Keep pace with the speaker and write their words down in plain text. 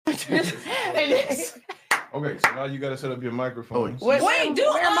Okay, so now you gotta set up your microphone. Wait, do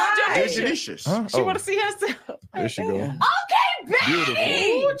Delicious. Huh? She want to see herself. There she go. Okay,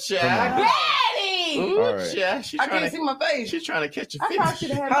 Betty. Ooh, child. Betty. Ooh, All right. child. I can't see my face. She's trying to catch a I fish. probably should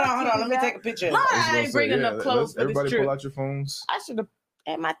have had Hold on. Let me take a picture. Lord, I was I gonna ain't say, bringing yeah, up clothes for this everybody trip. pull out your phones. I should have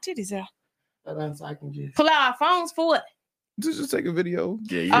had my titties out. So I can just... Pull out our phones for what? Just take a video.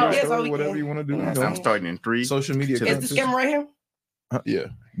 Yeah, Oh, yeah. yes, so we whatever can. you want to do. You I'm know. starting in 3. Social media. Is this camera right here? Yeah,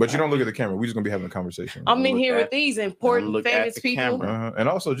 but you don't look at the camera. We're just gonna be having a conversation. I'm in look here at- with these important, look at famous the people. camera. And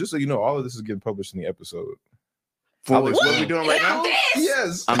also, just so you know, all of this is getting published in the episode. For what we doing right now?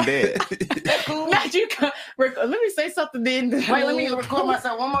 Yes, I'm dead. Matt, let me say something then. Wait, let me record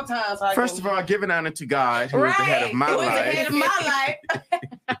myself one more time. So First of all, give it honor to God, who is the head of my Who is life. the head of my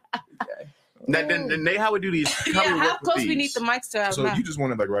life? Then how we do these? How close we need the mics to our so mouth? you just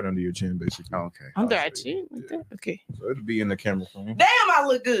want it like right under your chin, basically. Oh, okay. Under our chin? Yeah. Okay. So it'll be in the camera frame. Damn, I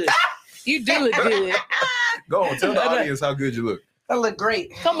look good. You do look good. Go on, tell the audience how good you look. I look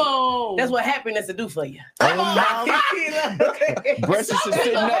great. Come on. That's what happiness will do for you. Come on. Breasts are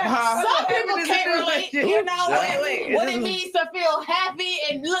sitting up high. Some people can't relate. You know Wait. what it means to feel happy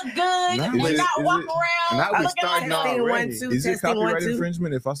and look good Now, and is not it- walk is around. Now we looking starting like already. 1, 2, Is it testing, 1, copyright 2.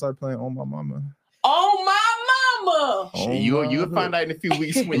 infringement if I start playing "On My Mama"? Oh my mama. You'll find out in a few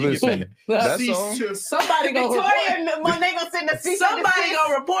weeks when you get Listen, back. that Cease song. to- Somebody gonna Victoria, when they gonna send the cease and Somebody desist.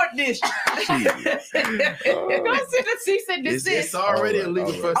 gonna report this. Don't send the cease and It's desist. already All right,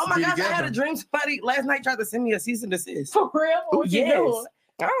 illegal all for us Oh to my be gosh, I had together. a dream somebody last night tried to send me a cease and desist. For real? What you Yes. doing?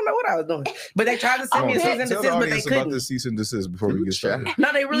 I don't know what I was doing. But they tried to send me a cease and Tell desist, the but they audience about couldn't. this cease and desist before we get started.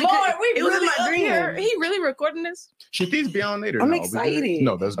 No, they really Lord, couldn't. we It was really in my up dream. here. He really recording this? Should these be on later? I'm No, we good? excited.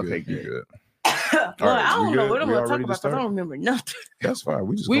 No, that's good. Okay, You're good. good. Lord, right, I we don't know good? what I'm We gonna all talk ready to about because I start? don't remember nothing. That's fine.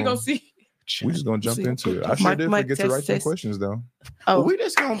 We just We gonna see. We just gonna jump See. into it. I sure did Mic forget to test, write some test. questions down. Oh, We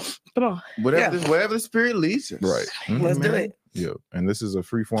just gonna come on. whatever the spirit leads us. Right. Mhm. Let's do it. Yeah. And this is a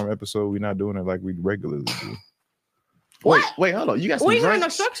free form episode. We're not doing it like we regularly do. Wait, hold on. You got some We ain't got no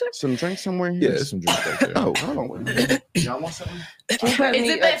drinks? structure? Some drinks somewhere here? Yeah, there's some drinks right there. Oh, hold on. Y'all want something? Is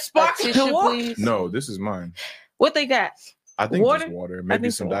it that sparkling tissue, water? please? No, this is mine. What they got? I think Water? just water. I Maybe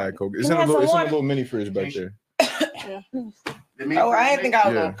think some some Diet Coke. Can It's we in a have little. some It's in a water? little mini fridge back there. Oh, I didn't think I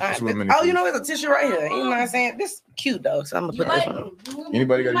was Yeah, gonna that's find what it. many Oh, you people- know, there's a tissue right here. You know what I'm saying? This is cute though, so I'm gonna put this on.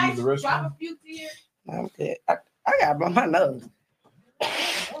 Anybody gotta use the restroom? Drop a few tears. I'm good. I gotta blow my nose.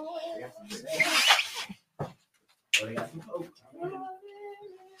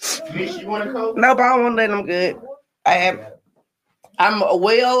 You want a Coke? Nope, I don't want that. I'm good. I'm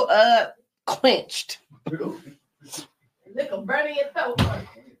well quenched. Look, I'm burning your throat.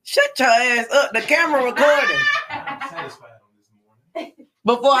 Shut your ass up. The camera recording.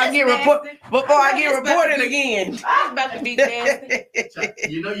 Before I get reported again. I was about to be nasty.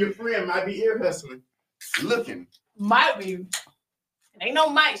 You know your friend might be ear hustling. Looking. Might be. Ain't no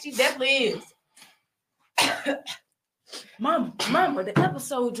mic. She definitely is. Mama, the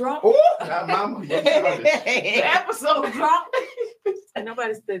episode dropped. Ooh, that mama. The episode dropped. And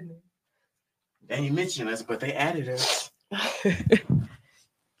nobody's studying. They ain't mentioned us, but they added us.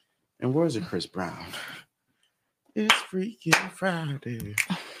 And where's it, Chris Brown? It's Freaking Friday.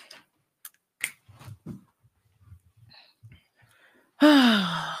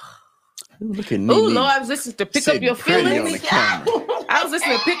 Look at me. Ooh, Lord, I was listening to Pick Up Your Pretty on the Feelings. camera. I was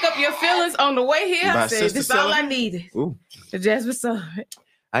listening to Pick Up Your Feelings on the way here. By I said, Sister this is all I Sullivan? needed. Ooh. The Jasmine song.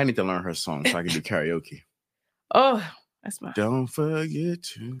 I need to learn her song so I can do karaoke. Oh, that's my. Don't forget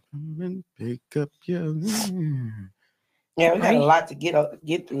to come and pick up your. Yeah, we got a lot to get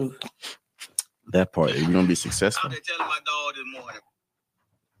through. That part, you're gonna be successful. I'm telling my dog this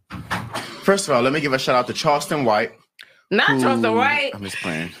morning. First of all, let me give a shout out to Charleston White. Not who- Charleston White. I'm just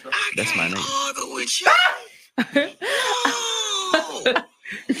playing. I That's my can't name. argue with you. No.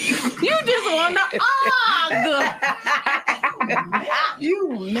 You just want to argue.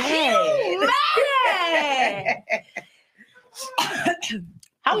 You mad.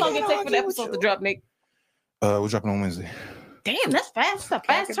 How long it take for the episode to drop, Nick? We're dropping on Wednesday. Damn, that's fast. That's a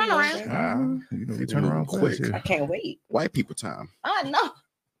fast turnaround. You know, we turn around quick. quick. I can't wait. White people time. I know.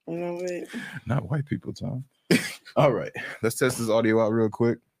 You know what? Not white people time. All right, let's test this audio out real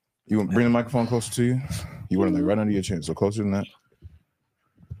quick. You want to bring the microphone closer to you? You want to like right under your chin, so closer than that.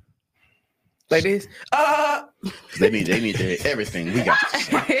 Like this. They need to hear everything. We got this.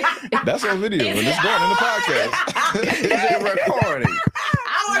 That's on video, and it's going in the podcast. They're recording.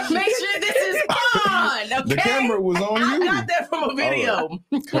 I want to make sure this is on. Okay? The camera was on I you. got that from a video.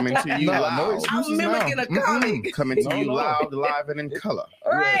 Coming to you No, no loud. excuses I'm mimicking now. a comic. Coming to No, you no. loud, live, and in color.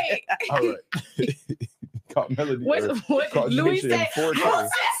 Right. All right. Caught Melody. What Caught Louis Janisha in said? 4K. Who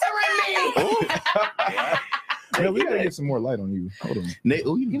Man, we gotta get some more light on you. Hold on. Nate,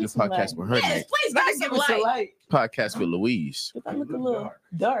 you need me to some podcast light. with her. Yes, Nate. please give me some light. Podcast with Louise. If I look a little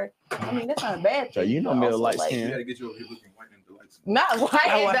dark, I mean that's not a bad So thing. you know but Mel also, light like, skin. gotta get you over here looking white and delightful. Not white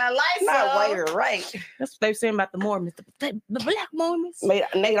Not and white. the lights. Not white or right. That's what they saying about the Mormons, the black Mormons. Nate,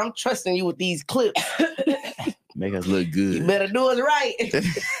 I'm trusting you with these clips. Make us look You good. better do it right.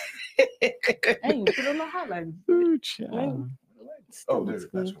 I ain't put on no highlighter. Ooh, child. Oh, there.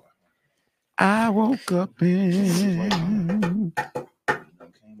 That's why. I woke up in.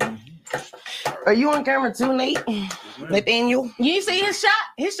 Are you on camera too, Nate? Nathaniel? You see his shot?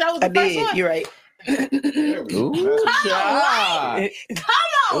 His shot was the I first did. one. You're right. Ooh, child.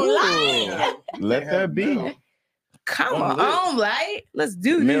 Come on, light. Let that be. Come On on, light. Let's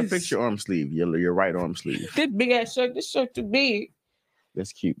do Mel, this. fix your arm sleeve. Your right arm sleeve. This big ass shirt. This shirt too big.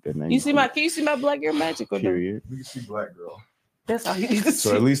 That's cute. That name. You see my? Can you see my black girl magic or no? period. We can see black girl. That's all you need to So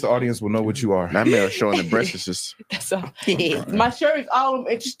see. at least the audience will know what you are. That Mel showing the breasts. That's all. My shirt is all I'm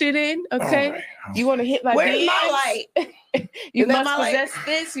interested in. Okay. All right. You want to hit my Where's DMs? my light? You Is that must my light? possess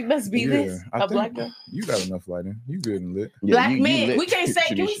this. You must be Yeah, this. I A think black girl. You got enough lighting. You good and lit. Yeah, Black you men. lit, We can't say.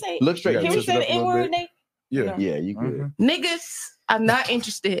 Can we Tanisha. say? Look straight. Yeah, Can we touch it say up the a little N word, bit. Nate? Yeah. No. Yeah, you good. Mhm. Niggas, I'm not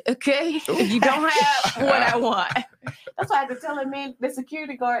interested. Okay, you don't have what I want. That's why I had to tell him, man, the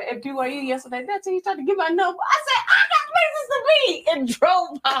security guard at BYU yesterday. That's he tried to get my number. I said, I got places to be, and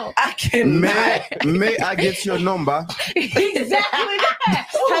drove out. I cannot. May I get your number? Exactly that.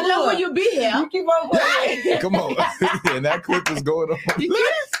 Hello, will you be here? You keep on playing. Come on. And that clip is going on.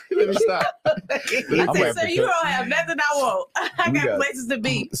 Let me stop. I I'm said, like, so you don't have nothing I want. I We got got- places to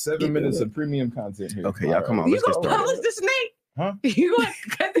be. 7 minutes of premium content here. Okay, y'all, come on. You Let's get gonna started. publish this, Nate? Huh? You gonna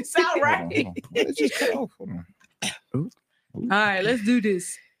cut this out, Hold on, right? hold on. It just cut off. Hold on. All right, let's do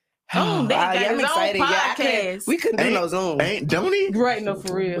this. Oh, they Wow, got yeah, I'm his own excited. Yeah, I can't- podcast. we couldn't do no Zoom. Ain't don't he? Right, no,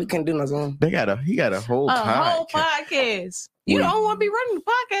 for real. We couldn't do no Zoom. He got a whole A podcast. whole podcast. You don't want to be running the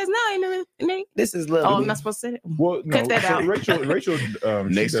podcast now, ain't it, Nate? This is Oh, lovely. I'm not supposed to say that. Well, no. Cut that so out. Rachel, she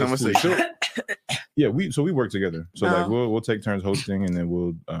Next does conversation. too. Yeah, we work together. So like Oh. we'll take turns hosting, and then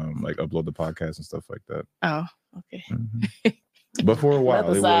we'll like upload the podcast and stuff like that. Oh, okay. Mhm. But for a while,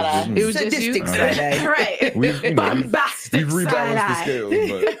 Another side eye. It was just you. Sadistic side eye. Right. We've Bombastic rebalanced the side-eye. scales,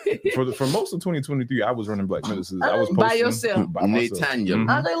 but for most of 2023, I was running Black Menaces. I was posting By yourself. by myself. Nathaniel. Mhm.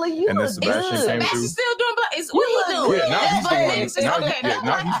 Andre Lee, you And then look Sebastian good. came Matt's through. still doing black. It's what he doing. Yeah, now he's the one. That's Now, okay.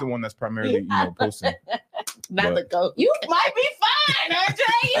 now he's the one that's primarily posting. Not the goat. You might be fine, Andre.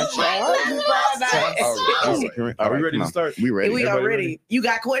 You might be fine. Are we ready to start? We ready. We Everybody already. You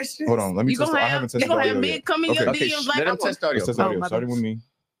got questions? Hold on, let me You test. gonna I have, haven't tested you gonna have audio big yet. come in your Okay. DMs like Let him test audio. Let's test Oh, audio. my Starting bad. with me.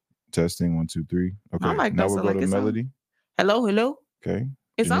 Testing 1, 2, 3. Okay. I like Now that we'll sound go like to it's on. Melody. Hello, hello. Okay.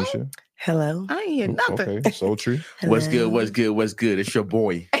 It's on. Johnisha. Hello. I ain't hear nothing. Okay. Soul Tree. What's good? What's good? What's good? It's your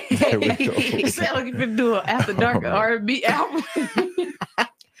boy. There we go. You sound like you've been doing after dark All right. R&B album.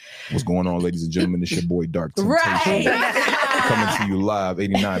 What's going on, ladies and gentlemen? It's your boy Dark Temptation. Right. Coming to you live,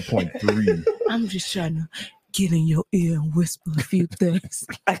 89.3. I'm just trying to get in your ear and whisper a few things.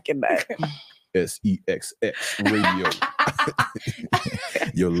 I cannot. SEXX Radio.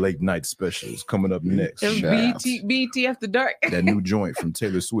 Your late night specials coming up next. BT after dark. That new joint from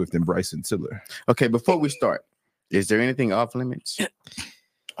Taylor Swift and Bryson Tiller. Okay, before we start, is there anything off limits?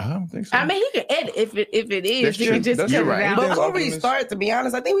 I don't think so. I mean, he can edit if it is. That's He true. can just That's cut true. it out. Anything Before off we limits? start, to be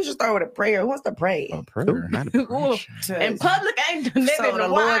honest, I think we should start with a prayer. Who wants to pray? A prayer. Not a Ooh. pressure. And public ain't done that So in the a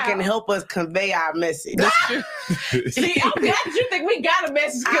Lord while. can help us convey our message. See, I'm glad you think we got a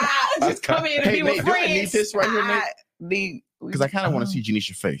message. Cause I was just come in and Hey, be Nate, with do I need friends. this right here, Nate? I need Because I kind of want to see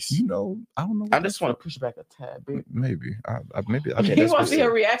Janisha's face. You know, I don't know. I just want to push back a tad bit. Maybe. Maybe. Okay, He that's wants to see her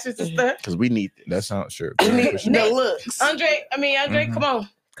what reactions to stuff. Because we need this. that sounds sure. we need Push it the back. looks. Andre,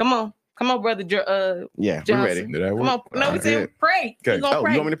 Mhm. come on, brother. Yeah, we're Johnson. ready. Did that work? Come on. No, All we right. said pray. Okay. We gonna Oh,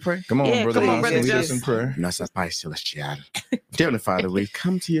 pray. you want me to pray? Come on, Yeah, brother. come on, Johnson, Brother lead us Johnson. in prayer. Nossa Pai Celestial. Heavenly Father, we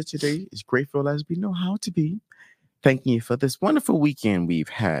come to you today as grateful as we know how to be. Thanking you for this wonderful weekend we've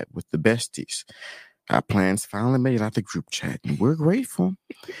had with the besties. Our plans finally made it out the group chat, and we're grateful.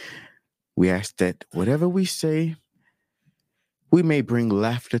 We ask that whatever we say, we may bring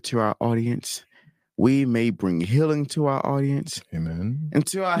laughter to our audience. We may bring healing to our audience. Amen. And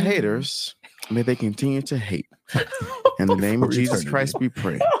to our haters, may they continue to hate. In the name of For Jesus eternity. Christ, we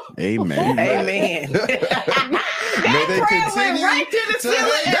pray. Amen. Amen. May they Prayer went continue right to the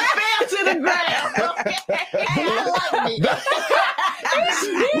ceiling and fell to the ground. I like me.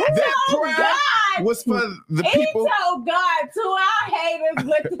 That prayer was for the He people. told God to our haters,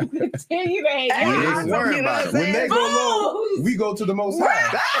 let them continue to hate. Hey, God. Don't worry about it. When they go low, Fools. we go to the Most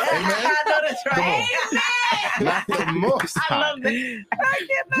High. Amen. I know that's right. Not the most. I love that.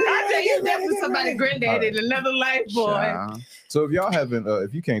 I tell you, that was somebody's granddad in another life, boy. Child. So if y'all haven't,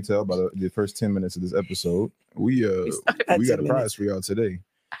 if you can't tell by the first 10 minutes of this episode, we got a prize for y'all today.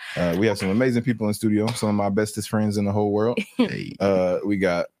 We have some amazing people in studio, some of my bestest friends in the whole world. Hey.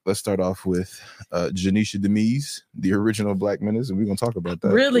 Let's start off with Johnisha Williams, the original Black Menace, and we're gonna talk about that.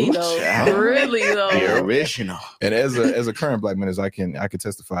 Really Ooh, though, child. really The though. original. And as a current Black Menace, I can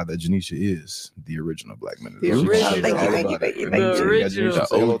testify that Johnisha is the original Black Menace. The She can original. say Thank you, all thank you, about it. thank you, thank you. So The got Johnisha, original.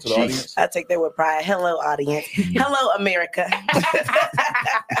 say hello to the OG. audience. I take that with pride. Hello, audience. Hello, America.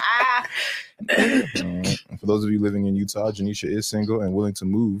 For those of you living in Utah, Johnisha is single and willing to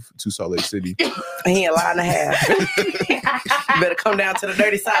move to Salt Lake City. He a lie and a half. Better come down to the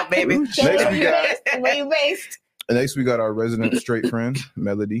dirty south, baby. Next we got, Where you based? next we got our resident straight friend,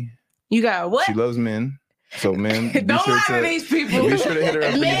 Melodie. You got what? She loves men. So men, be Don't sure lie to to these people. be sure to hit her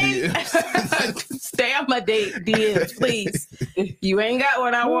up in the Men, DMs. stay on my DMs, please. You ain't got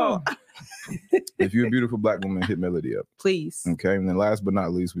what I want. If you're a beautiful Black woman, hit Melodie up. Please. Okay. And then last but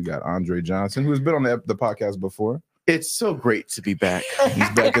not least, we got Andra Johnson, who has been on the podcast before. It's so great to be back. He's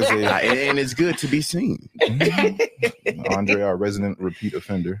back as a And it's good to be seen. Andre, our resident repeat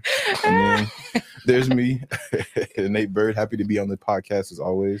offender. And then there's me, Nate Bird. Happy to be on the podcast as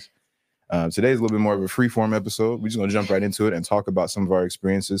always. Today is a little bit more of a free form episode. We're just going to jump right into it and talk about some of our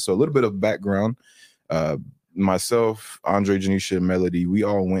experiences. So a little bit of background. Myself, Andre, Johnisha, and Melodie, we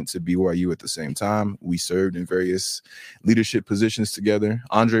all went to BYU at the same time. We served in various leadership positions together.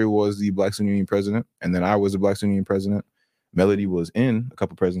 Andre was the Black Student Union president, and then I was the Black Student Union president. Melodie was in a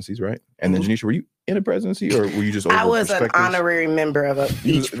couple presidencies, right? And then Johnisha, were you in a presidency, or were you just over I was an perspectives? honorary member of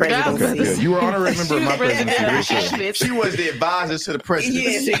each presidency. Okay, yeah, you were honorary member of my She was presidency. president. for sure. She was the advisor to the president.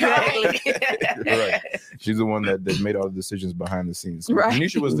 Yes, exactly. Right. She's the one that made all the decisions behind the scenes. Right.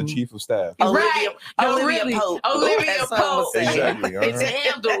 Johnisha was the chief of staff. Right. Olivia really. Pope. Olivia As some would Pope. say. Exactly. It's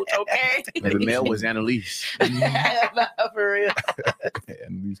handled, okay? And the male was Annalise. For real.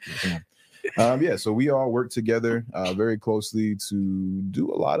 And these kids, come on. Yeah, so we all worked together very closely to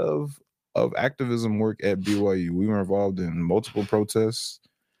do a lot of activism work at BYU. We were involved in multiple protests,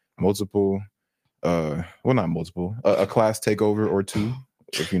 multiple, not multiple, a class takeover or two.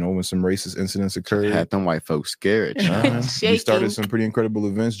 If when some racist incidents occurred. Had them white folks scared. We Shaking. started some pretty incredible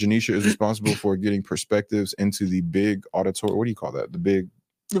events. Johnisha is responsible for getting perspectives into the big auditorium. What do you call that? The big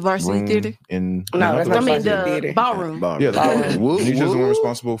The varsity room theater? in No, not that's the not varsity the theater. theater. ballroom. Yeah, the ballroom. Woo, Johnisha's the one woo.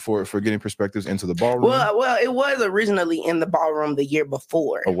 responsible for getting perspectives into the ballroom. Well, it was originally in the ballroom the year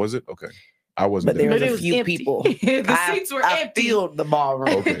before, Oh, was it? Okay. I wasn't but there there. was But it a was few empty. people. The seats were I empty. filled the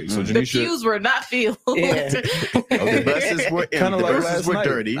ballroom. Okay, so The Johnisha, pews were not filled. Yeah. The buses were kind of empty. like The last buses were night,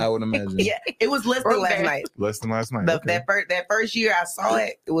 dirty. I would imagine. Yeah, it was less than last Okay. night. Less than last night. The, Okay. that first year I saw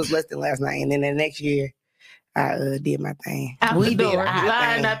it, it was less than last night, and then the next year I did my thing. Out We the did door. our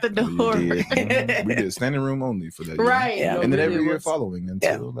Lying thing. out the Oh, you door. did. Mhm. We did standing room only for that year. Right. Yeah. And then It every year was- following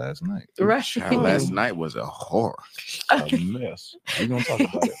until last night. Right. Child, last night was a horror. A mess. We're going to talk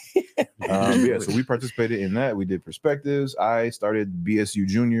about it. Yeah, so we participated in that. We did perspectives. I started BSU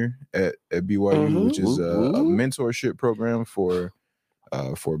Junior at BYU, which is a mentorship program for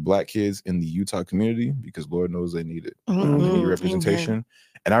Black kids in the Utah community, because Lord knows they need it. They need representation.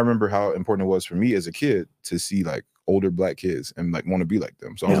 And I remember how important it was for me as a kid to see like older Black kids and like want to be like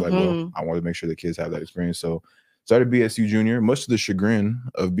them. So I was like, well, I want to make sure the kids have that experience. So started BSU Junior, much to the chagrin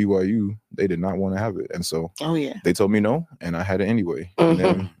of BYU, they did not want to have it. And so Oh yeah. they told me no, and I had it anyway. And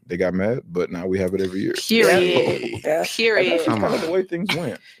then they got mad, but now we have it every year. Period. Yeah. And Period. that's just kind of the way things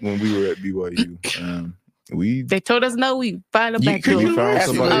went when we were at BYU. We They told us no, we find a back you door. found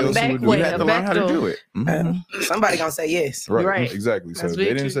somebody A else who back would do way, You it. had a to learn back how to door. do it. Mhm. Somebody gonna say yes. Right, exactly. So That's they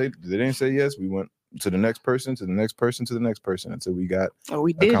very didn't say yes. We went to the next person, to the next person, to the next person until we got Oh,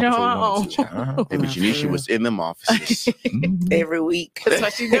 we did it on accomplished our what we own. wanted to. Uh-huh. Maybe Johnisha was in them offices Mhm. Every week. That's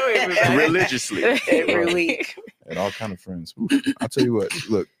what you do, everybody. religiously. Every week. And all kind of friends. Ooh, I'll tell you what.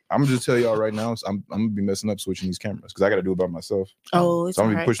 Look, I'm gonna just tell y'all right now. I'm gonna be messing up switching these cameras because I got to do it by myself. Oh, it's So I'm all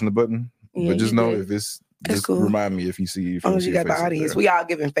gonna be right. pushing the button. Yeah, But just you know good. if it's That's just cool. remind me if you see. As long as you got the audience, we all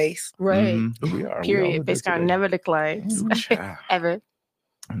giving face. Right. We are. Period. FaceTime never declines. Child. Ever.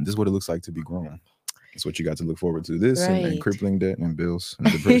 This is what it looks like to be grown. It's what you got to look forward to. This and Right. crippling debt and bills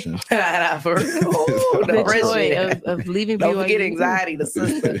and depression. For real. Ooh, The depression. joy of leaving Don't BYU. forget anxiety, the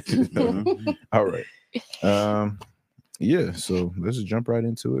sister. All right. Yeah, so let's just jump right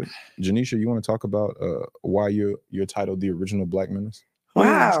into it. Johnisha, you want to talk about why you're titled the original Black Menace?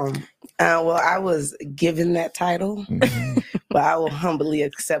 Wow. Well, I was given that title, Mhm. but I will humbly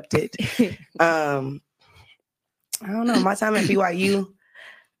accept it. I don't know. My time at BYU,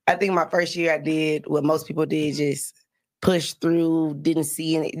 I think my first year I did what most people did, just push through, didn't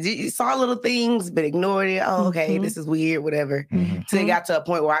see any, saw little things, but ignored it. Oh, okay, this is weird, whatever. Mhm. So it got to a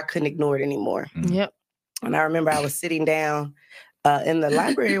point where I couldn't ignore it anymore. Yep. And I remember I was sitting down in the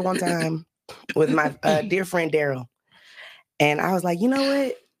library one time with my dear friend Daryl. And I was like, you know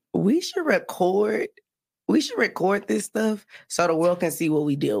what? We should record this stuff so the world can see what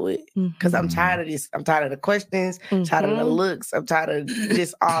we deal with. Because I'm tired of this. I'm tired of the questions, tired of the looks. I'm tired of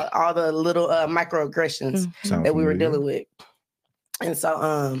just all the little microaggressions Sound that we were familiar? dealing with. And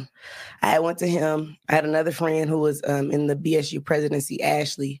so I went to him. I had another friend who was in the BSU presidency,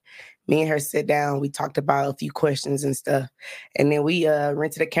 Ashley. Me and her sit down. We talked about a few questions and stuff. And then we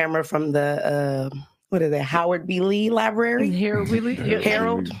rented a camera from the, Howard B. Lee Library? Harold Willie.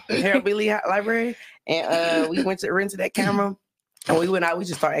 Harold B. Lee Library. And we went to rented that camera. And we went out, we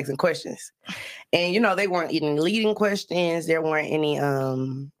just started asking questions. And, they weren't even leading questions. There weren't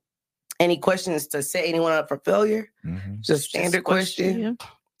any questions to set anyone up for failure. Mhm. Just standard question.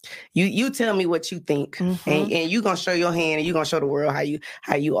 You tell me what you think, and you're gonna show your hand, and you're gonna show the world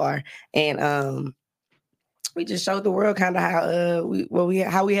how you are. And we just showed the world kind of how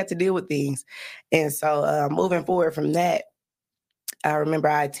we had to deal with things. And so moving forward from that, I remember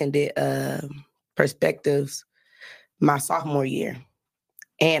I attended Perspectives my sophomore year,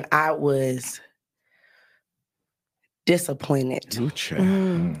 and I was disappointed.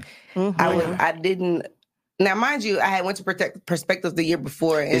 I didn't. Now, mind you, I had went to Perspectives the year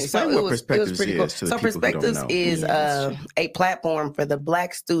before, and Explain so what it was Perspectives pretty is cool. to the So people who don't Perspectives know. is a platform for the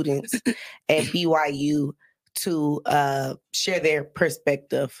Black students at BYU to share their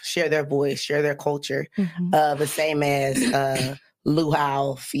perspective, share their voice, share their culture, the same as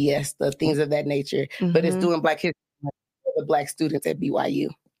Luau, Fiesta, things of that nature. But it's doing Black history for the Black students at BYU.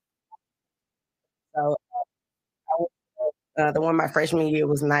 So the one my freshman year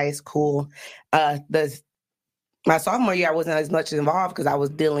was nice, cool. My sophomore year, I wasn't as much involved because I was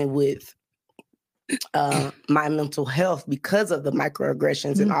dealing with my mental health because of the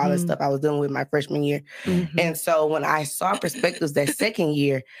microaggressions and all the stuff I was dealing with my freshman year. And so when I saw Perspectives that second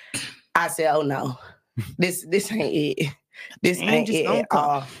year, I said, oh no, this ain't it. This ain't it at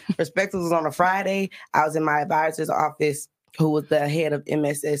all. Perspectives was on a Friday. I was in my advisor's office, who was the head of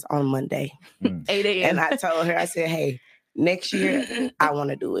MSS, on Monday. 8 a.m. And I told her, I said, hey, next year, I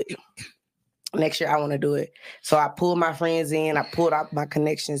want to do it. Next year, I want to do it. So I pulled my friends in. I pulled out my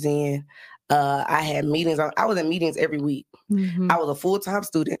connections in. I had meetings. I was in meetings every week. I was a full-time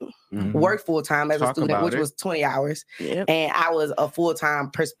student, worked full-time as a student, which was 20 hours. And I was a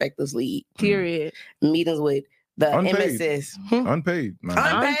full-time Perspectives lead. Period. Meetings with the Unpaid. MSS. Unpaid. Man.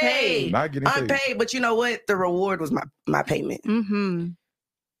 Unpaid. Not getting paid. Unpaid. But you know what? The reward was my payment.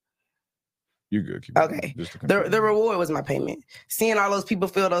 You're good. Keep Okay. going. Just to The confirm. reward was my payment. Seeing all those people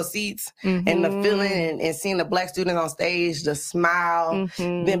fill those seats and the feeling and seeing the Black students on stage, the smile,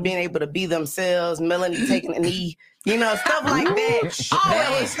 them being able to be themselves, Melanie taking a knee, stuff like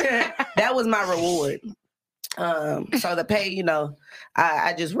that. That was my reward. So the pay,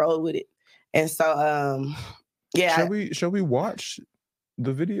 I just rolled with it. And so, yeah. Shall we watch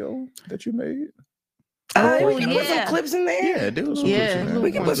the video that you made? We can put some clips in there. Yeah, there was some clips in there.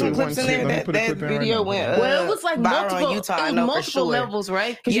 We can put some clips in there. Let me put a That clip in right video now. went Well, it was like viral in Utah, I know for multiple sure. levels,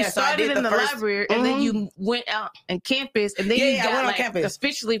 right? Because you Yeah, so I started did in the the first- library, and then you went out on campus, and then you I went got on campus.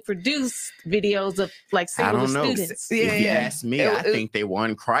 officially produced videos of like I single don't know. students. Yeah, If you ask me, I think they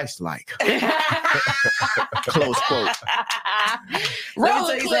were Christ-like. Close quote. Roll Roll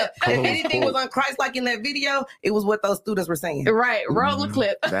a a clip. clip. If anything was un-Christ-like in that video, it was what those students were saying. Right, roll a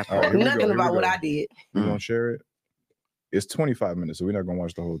clip. That All right, part. here we Nothing go, here about we what go. I did. We're gonna share it. It's 25 minutes, so we're not gonna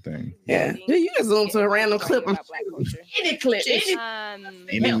watch the whole thing. Yeah. You can zoom to a random clip. Any clip. Any.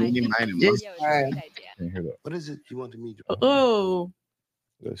 Just Can't hear that. What is it you wanted me to? Oh,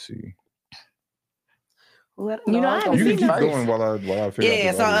 Let's see. I You haven't can seen keep that. going while I figure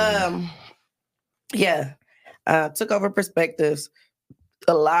Yeah, out the audio. took over Perspectives,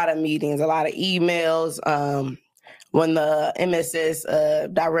 a lot of meetings, a lot of emails. When the MSS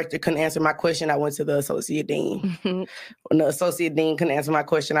director couldn't answer my question, I went to the associate dean. When the associate dean couldn't answer my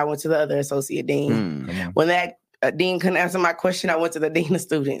question, I went to the other associate dean. Come on. When that dean couldn't answer my question, I went to the dean of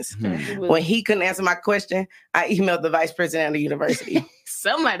students. When he couldn't answer my question, I emailed the vice president of the university.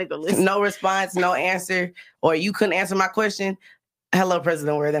 Somebody go listen. No response, no answer, or you couldn't answer my question. Hello,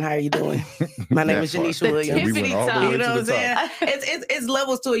 President Worthen. How are you doing? My name is Johnisha Williams. We went all the way You to know what the I'm top. saying? It's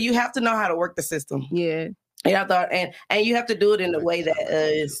levels to it. You have to know how to work the system. Yeah. You have to, and you have to do it in a way that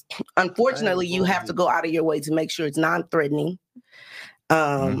is, unfortunately, you have to go out of your way to make sure it's non-threatening,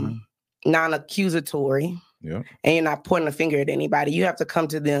 non-accusatory, Yeah. and you're not pointing a finger at anybody. You have to come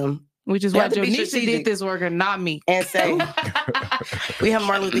to them. Which is You why have to be Johnisha strategic. did this work and not me. And say, we have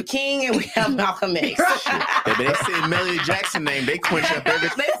Martin Luther King and we have Malcolm X. Yeah, but they say Melodie Jackson name, they quench up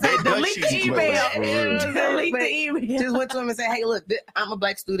everything. They say, butt delete cheeks the closed. email. For real. Delete the email. Just went to him and said, hey, look, I'm a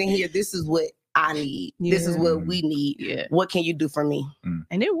Black student here. This is what I need. This is Yeah. what we need. Yeah. What can you do for me?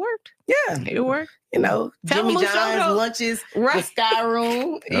 And it worked. Yeah. It worked. You know, Tell Jimmy them who showed John's up. lunches, Right. the Sky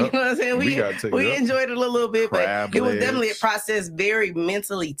Room. You know Yep. what I'm saying? We gotta take We it up. enjoyed it a little bit, Crab but it was legs. definitely a process, very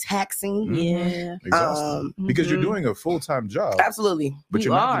mentally taxing. Yeah. Exhausting. Because you're Mhm. doing a full-time job, Absolutely. but You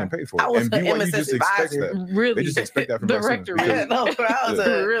you're not are. getting paid for it. I was And an BYU MSS just expects advisor. that. Really. They just expect that from Black students Director. because- Yeah, no, but I was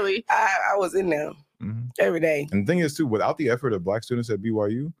Really. I was in there Mhm. every day. And the thing is, too, without the effort of Black students at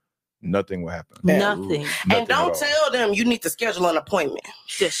BYU, nothing will happen. Yeah. Nothing. Nothing And at don't all. tell them you need to schedule an appointment.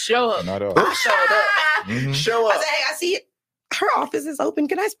 Just show up. Not at all. I showed up. Mhm. Show I up. said, hey, I see it. Her office is open.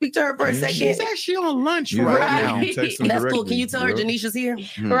 Can I speak to her for a Yeah. second? She's actually on lunch You right know, now. you text them That's cool. directly, Can you tell her know? Janisha's here?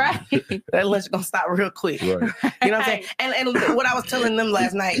 Right. That lunch gonna stop real quick. Right. You know what I'm saying? And what I was telling them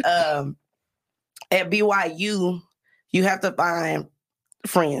last night, at BYU, you have to find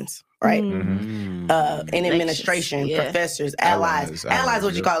friends, right? Mhm. In administration, Yeah. professors, allies. Allies,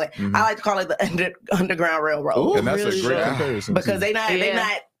 what you call it. Mhm. I like to call it the Underground Railroad. Ooh, And that's really? a great Yeah. comparison. Because too. they not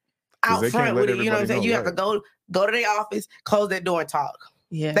Yeah. out they can't front let with it. You know what I'm saying? everybody You know, have to go to their office, close their door, and talk.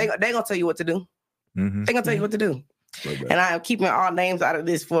 Yeah. They gonna tell you what to do. Mhm. They gonna tell you what to do. Like that. And I am keeping all names out of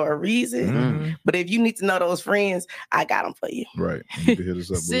this for a reason. Mhm. But if you need to know those friends, I got them for you. Right. You can hit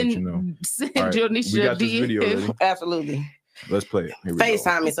us up. We'll let you know. Send All right, we Johnisha got this video DM. ready. Absolutely. Let's play it. Here we go.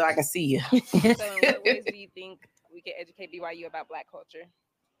 FaceTime me so I can see you. So in what ways do you think we can educate BYU about Black culture?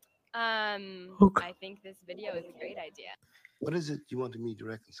 I think this video is a great idea. What is it you wanted me to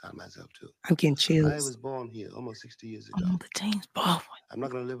reconcile myself to? I'm getting I chills. was born here almost 60 years ago. Oh, the James Baldwin. I'm not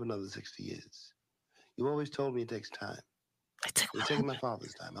going to live another 60 years. You always told me it takes time. It's taking my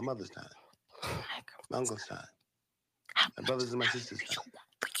father's time, my mother's time, my uncle's time, my brothers and my sisters' time,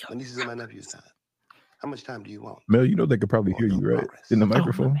 my nieces and my nephews' time. How much time do you want? Mel, you know they could probably hear you, right? In the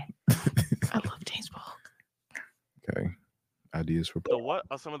microphone. I love James Baldwin. Okay. Ideas for So, what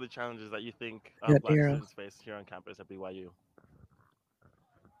are some of the challenges that you think Yeah, Black Daryl. students face here on campus at BYU?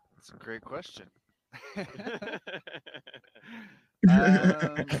 That's a great question.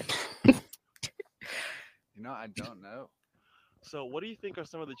 I don't know. So, what do you think are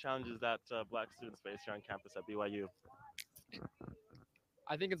some of the challenges that Black students face here on campus at BYU?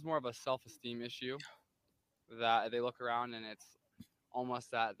 I think it's more of a self-esteem issue that they look around and it's almost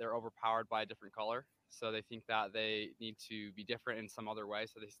that they're overpowered by a different color. So they think that they need to be different in some other way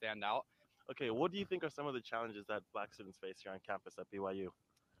so they stand out. Okay, what do you think are some of the challenges that Black students face here on campus at BYU?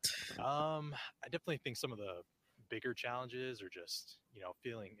 I definitely think some of the bigger challenges are just,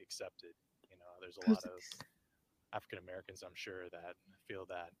 feeling accepted. There's a lot of African Americans, I'm sure, that feel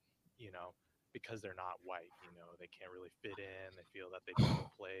that, because they're not white, they can't really fit in. They feel that they don't have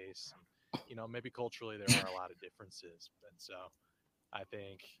a place. And, maybe culturally there are a lot of differences. And so I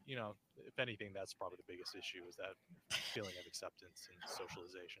think, if anything, that's probably the biggest issue is that feeling of acceptance and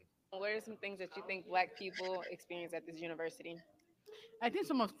socialization. What are some things that you think Black people experience at this university? I think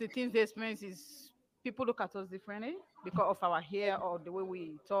some of the things they experience is people look at us differently because of our hair or the way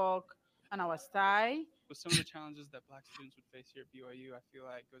we talk and our style. But some of the challenges that Black students would face here at BYU, I feel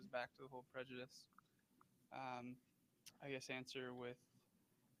like goes back to the whole prejudice. I guess answer with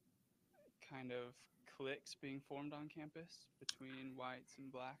kind of cliques being formed on campus between whites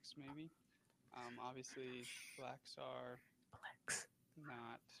and Blacks, maybe. Obviously, Blacks are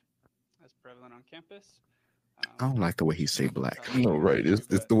not as prevalent on campus. I don't like the way he say black. No, right.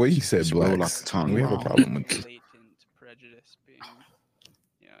 It's the way he said Just black. roll off the tongue We have a wrong. problem with this. Latent prejudice being,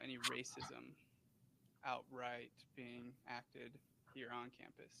 any racism outright being acted here on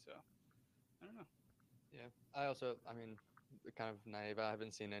campus. So, I don't know. Yeah, I mean, kind of naive. I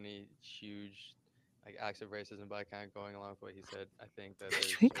haven't seen any huge acts of racism, but kind of going along with what he said, I think that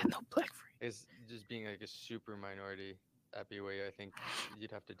it's just being a super minority at BYU. I think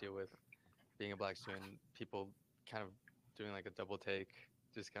you'd have to deal with being a Black student, people kind of doing a double take,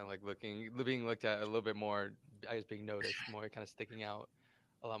 just kind of being looked at a little bit more, I guess being noticed more, kind of sticking out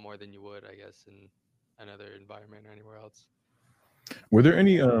a lot more than you would, I guess, in another environment or anywhere else. Were there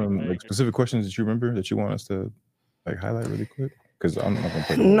any specific questions that you remember that you want us to highlight really quick? Because I'm not gonna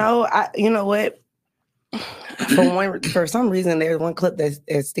play. No, you know what? For some reason, there's one clip that's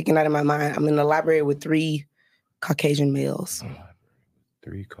sticking out in my mind. I'm in the library with 3 Caucasian males.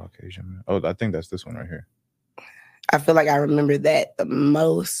 3 Caucasian men. Oh, I think that's this one right here. I feel like I remember that the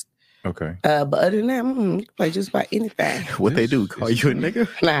most. Okay. But other than that, you can play just about anything. What they do? Call you a nigga?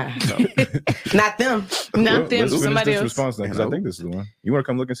 Nah. Not them. Not them. Let's finish Somebody this else. response then, because I think this is the one. You want to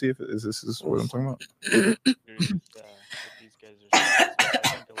come look and see if this is what I'm talking about? These guys are I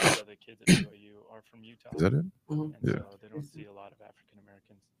think a lot of the kids at BYU are from Utah. Is that it? And Yeah. so they don't see a lot of African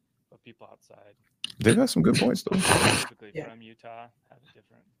Americans, but people outside. They've got some good points though. Typically from Utah have a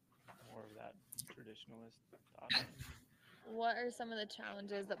different, more of that traditionalist thought. What are some of the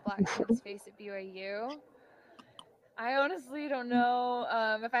challenges that Black students face at BYU? I honestly don't know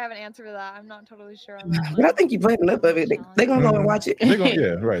if I have an answer for that. I'm not totally sure on that. But I think you played enough of it. They gonna go and watch it. They gonna,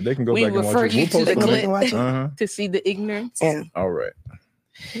 yeah, right. They can go We back and watch refer it. you to the post it. clip to see the ignorance. Yeah. All right.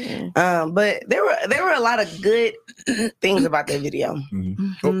 But there were a lot of good things about that video.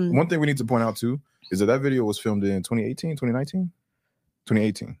 Oh, one thing we need to point out too is that video was filmed in 2018, 2019?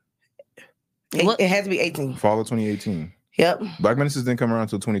 2018. It has to be 18. Fall of 2018. Yep. Black Menaces didn't come around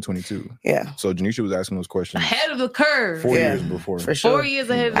until 2022. Yeah. So Johnisha was asking those questions Ahead of the curve. 4 years before. For sure. 4 years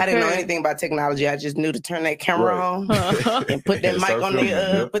ahead of the I didn't know curve. anything about technology. I just knew to turn that camera on and put that And mic start on filming,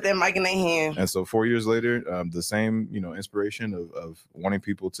 their yep. put that mic in their hand. And so 4 years later, the same, inspiration of wanting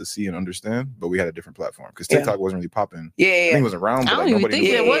people to see and understand, but we had a different platform because Yeah. TikTok wasn't really popping. Yeah, I think it was around, but I don't like even nobody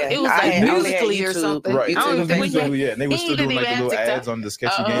think knew it was. It was like I only had Musically or YouTube. something. Right. I don't It even was think Musically, yeah. And they were he still didn't doing like the even little have ads on the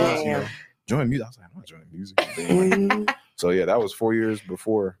sketchy Oh. games, join music. I was like, I'm not joining music. So yeah, that was 4 years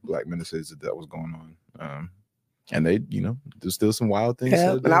before Black Menaces that was going on. And they, there's still some wild things. Yeah,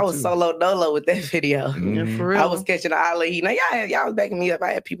 said and I there, was too. solo dolo with that video. Mhm. For real. I was catching the Ali. Y'all was backing me up.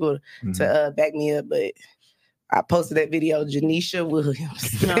 I had people to back me up, but I posted that video, Johnisha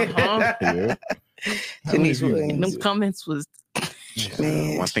Williams. Uh-huh. Yeah. Johnisha Williams. Them comments was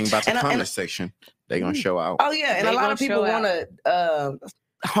Man. One thing about the And I- comment section, they're gonna show out. Oh yeah, and They a lot gonna of people show out. want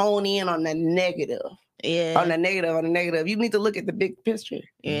to hone in on the negative. Yeah. On the negative. You need to look at the big picture.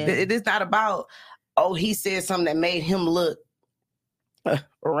 Yeah. It is not about, he said something that made him look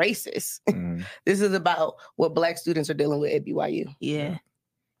racist. This is about what Black students are dealing with at BYU. Yeah.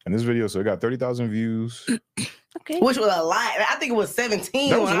 And this video, so it got 30,000 views. Okay. Which was a lot. I think it was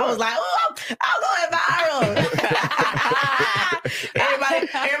 17 That was when a I was lot. like, I'm going viral.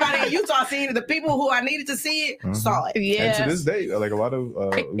 everybody in Utah seen it. The people who I needed to see it saw it. And to this day, like a lot of,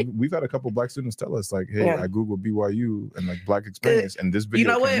 we've had a couple Black students tell us, like, hey, Yeah. I Googled BYU and like Black experience, and this video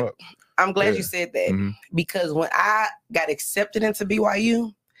You know came what? up. I'm glad Yeah. you said that Mhm. because when I got accepted into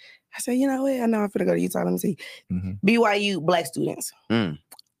BYU, I said, you know what? I know I'm finna go to Utah. Let me see. BYU Black students.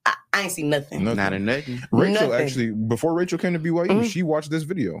 I ain't seen nothing. Not a nothing. Rachel Nothing. actually, before Rachel came to BYU, she watched this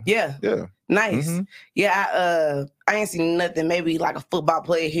video. Yeah. Yeah. Nice. Mhm. Yeah, I ain't seen nothing. Maybe like a football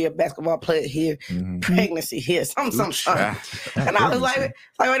player here, basketball player here, pregnancy here, something. And I was like,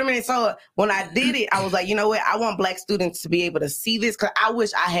 wait a minute. So when I did it, I was like, you know what? I want Black students to be able to see this because I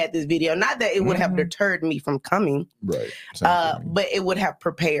wish I had this video. Not that it would have deterred me from coming, Right. but it would have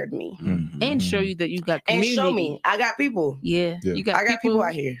prepared me. And show you that you got And community. show me, I got people. Yeah. Yeah. You got I got people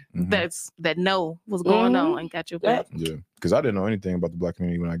out here. that know what's going on and got your back. Yeah. Because I didn't know anything about the Black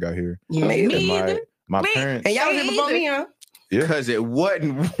community when I got here. Yeah. Me And either. my parents. And y'all was here before me, huh? Yeah. Because it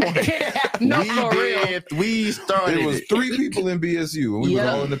wasn't one. No, we for real. did. We started. It was 3 people in BSU, and we Yeah. were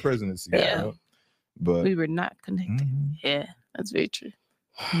all in the presidency. Yeah. But We were not connected. Yeah, that's very true.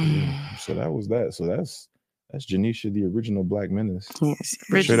 so that was that. So that's Johnisha, the original Black Menace. Yes.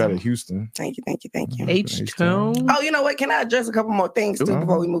 Straight out of Houston. Thank you. H-Town. Oh, you know what? Can I address a couple more things too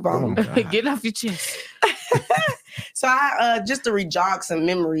before we move on? Get off your chest. So I just to rejog some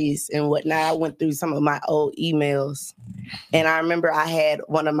memories and whatnot, I went through some of my old emails. And I remember I had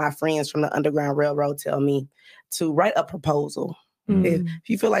one of my friends from the Underground Railroad tell me to write a proposal. If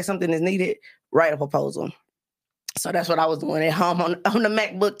you feel like something is needed, write a proposal. So that's what I was doing at home on the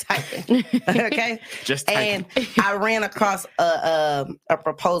MacBook typing. Okay. Just and I ran across a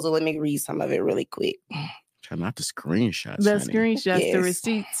proposal. Let me read some of it really quick. Try not to screenshots. The honey. screenshots, the Yes.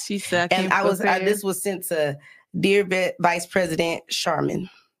 receipts. She said, And this was sent to Dear Vice President Sharman,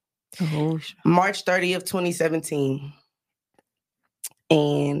 March 30th, 2017.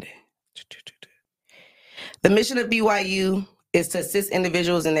 And the mission of BYU is to assist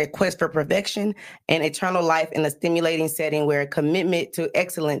individuals in their quest for perfection and eternal life in a stimulating setting where a commitment to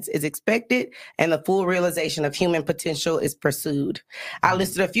excellence is expected and the full realization of human potential is pursued. I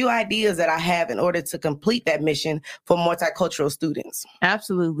listed a few ideas that I have in order to complete that mission for multicultural students.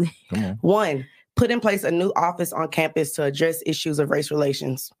 Absolutely. Come on. 1, put in place a new office on campus to address issues of race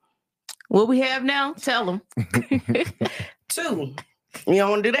relations. What we have now? Tell them. 2. You don't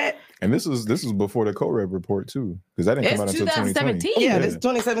want to do that? And this was before the co-rep report too, because that didn't come out until 2017. Yeah, this is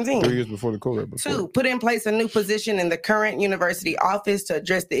 2017. 3 years before the co-rep report. 2, put in place a new position in the current university office to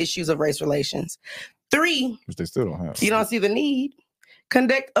address the issues of race relations. 3, which they still don't have. You don't see the need.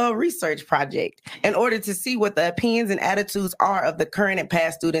 Conduct a research project in order to see what the opinions and attitudes are of the current and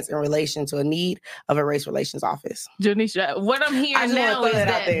past students in relation to a need of a race relations office. Johnisha, what I'm hearing now is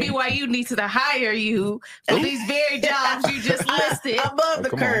that BYU needs to hire you for these very jobs you just listed. Above the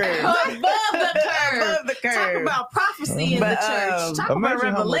curve. Above the curve. Talk about prophecy in the church. Talk about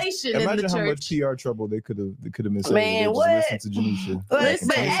revelation in the church. Imagine how much PR trouble they could have missed. Man, what? Listen to Johnisha. Listen,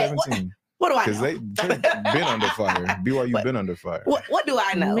 2017. What do I know? Because they've been under fire. BYU been under fire. What do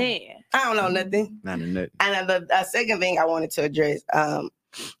I know? Man. I don't know nothing. Not a nut. And the second thing I wanted to address,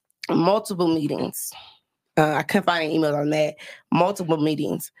 multiple meetings. I couldn't find any emails on that. Multiple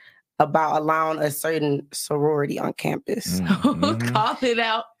meetings about allowing a certain sorority on campus. Call it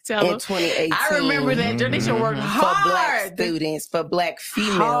out. Tell in them. 2018. I remember that. Johnisha worked hard. For black students, for black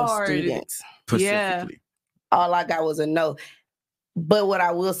female students. Specifically. All I got was a no. But what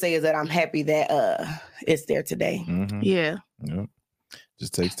I will say is that I'm happy that it's there today. Yeah. Yep.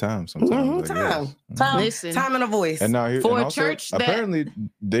 Just takes time sometimes. Time. Listen. Time and a voice. And now here, For and a also, church that- apparently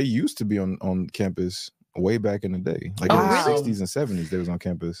they used to be on campus way back in the day, like Oh, in the really? 60s and 70s. They was on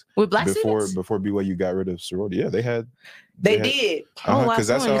campus With black before students? BYU got rid of sorority. Yeah, they had. They did. Because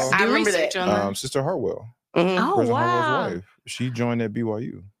that's how I remember that. Sister Hartwell, Oh, President wow. Hartwell's wife, she joined at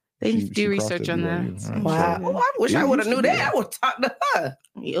BYU. They She do crossed research at on BYU, that. right? Wow. So- Well, I wish I It would have used knew to be. that. I would talk to her.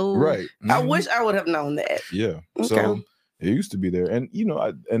 Right. I wish I would have known that. Yeah. Okay. So it used to be there. And,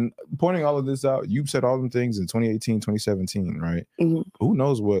 and pointing all of this out, you said all them things in 2018, 2017, right? Who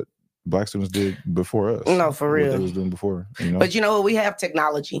knows what black students did before us? No, for what real. they was doing before, But you know what? We have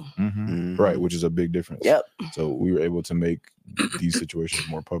technology. Right, which is a big difference. Yep. So we were able to make these situations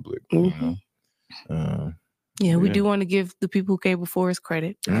more public. Yeah, we do want to give the people who came before us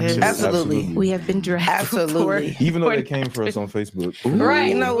credit. because Absolutely. We have been dragged Absolutely. before. Even though they came for us on Facebook. Right.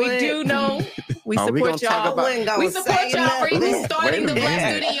 You know we what? do know. We Are we gonna support talk y'all. about- We support y'all for even starting the Black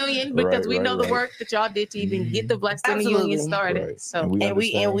minute. Student Union because Right, we know right, the work that y'all did to even get the Black Student Union Absolutely. started. Right. So And we And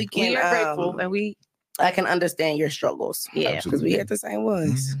we understand. can we are grateful and we I can understand your struggles. Yeah. Because we had the same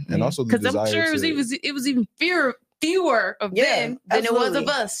ones. And also the because I'm desire sure to, it was even fewer of Yeah, them than it was of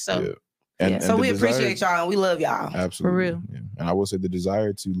absolutely. us. So yeah. And So the we desire- appreciate y'all and we love y'all. Absolutely. real. Yeah. And I will say the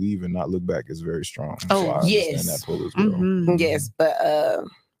desire to leave and not look back is very strong. Oh, So I understand yes. that pull as well. Mhm. Yes, but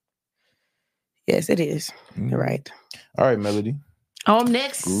yes, it is. You're right. All right, Melody. I'm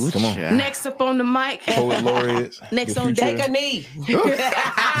next. Come on. Next up on the mic. Poet laureate. Next the on future. deck. Take a knee.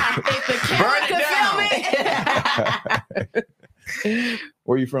 If the camera could film it.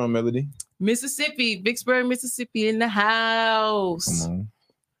 Where you from, Melody? Mississippi, Vicksburg, Mississippi in the house. Come on.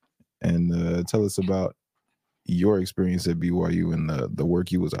 And tell us about your experience at BYU and the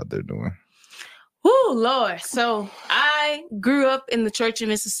work you was out there doing. Oh, Lord. So I grew up in the church in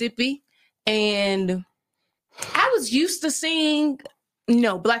Mississippi and I was used to seeing,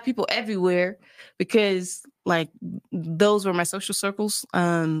 Black people everywhere because like those were my social circles.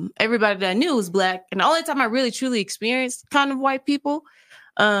 Everybody that I knew was Black. And the only time I really truly experienced kind of white people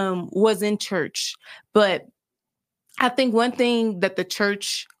was in church. But I think one thing that the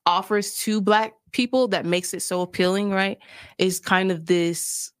church offers to Black people that makes it so appealing, right, is kind of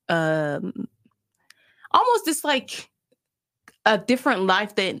this almost this like a different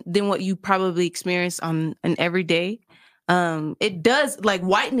life than what you probably experience on an everyday. It does, like,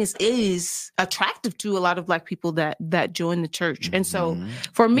 whiteness is attractive to a lot of Black people that join the church. And so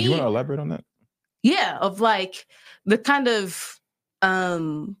for me, You want to elaborate on that? yeah, of like the kind of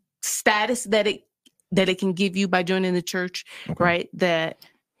status that it can give you by joining the church, right? That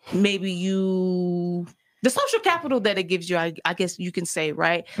maybe the social capital that it gives you, I guess you can say,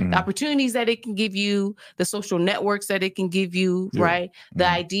 right? The opportunities that it can give you, the social networks that it can give you, right? The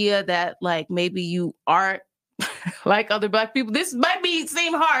idea that like maybe you aren't like other Black people. This might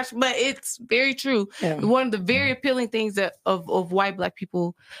seem harsh, but it's very true. Yeah. One of the very appealing things that of white Black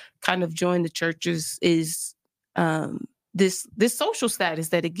people kind of join the churches is this social status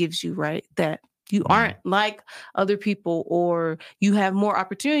that it gives you, right? That you aren't like other people, or you have more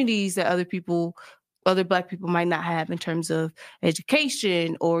opportunities that other Black people might not have in terms of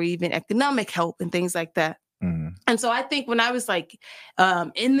education or even economic help and things like that. And so I think when I was like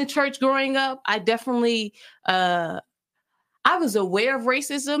in the church growing up, I definitely I was aware of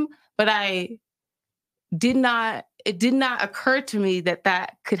racism, but I did not it did not occur to me that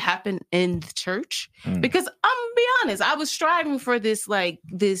that could happen in the church, because I'm gonna be honest, I was striving for this, like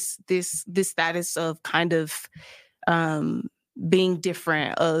this status of kind of being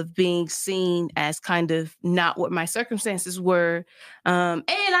different, of being seen as kind of not what my circumstances were. And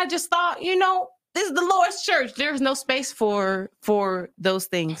I just thought, you know, this is the Lord's church. There's no space for those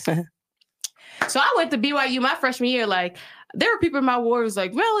things. So I went to BYU my freshman year. Like, there were people in my ward who was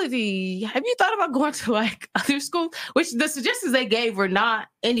like, Melodie, have you thought about going to like other schools? Which the suggestions they gave were not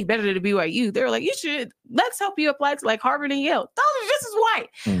any better than BYU. They were like, let's help you apply to like Harvard and Yale. Those are just as white.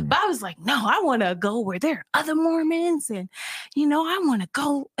 But I was like, no, I want to go where there are other Mormons, and, you know, I want to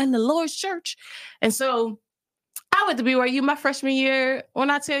go in the Lord's church. And so I went to BYU my freshman year. When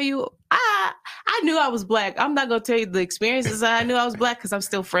I tell you, I knew I was Black. I'm not going to tell you the experiences I knew I was Black, because I'm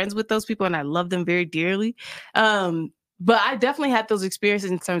still friends with those people and I love them very dearly. But I definitely had those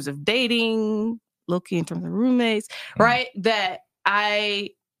experiences in terms of dating, low-key in terms of roommates, right? That I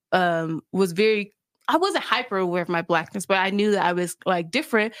I wasn't hyper aware of my Blackness, but I knew that I was like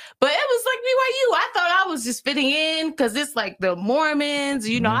different. But it was like BYU. I thought I was just fitting in because it's like the Mormons,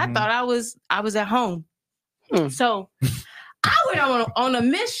 you know, I thought I was at home. So I went on a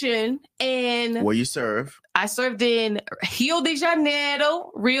mission, and where you serve? I served in Rio de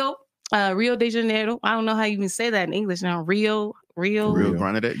Janeiro. Rio de Janeiro. I don't know how you even say that in English now. Rio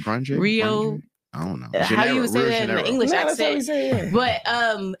Grande. Rio. I don't know. How you would say that in the English accent. That's how we say it. But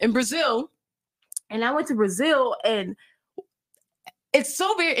in Brazil, and I went to Brazil, and it's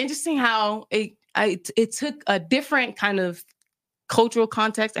so very interesting how it took a different kind of cultural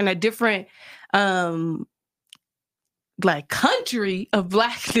context and a different like country of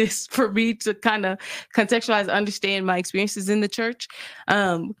Blackness for me to kind of contextualize, understand my experiences in the church.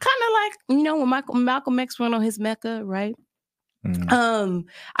 Kind of like, you know, when Malcolm X went on his Mecca, right?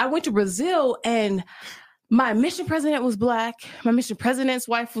 I went to Brazil, and my mission president was Black. My mission president's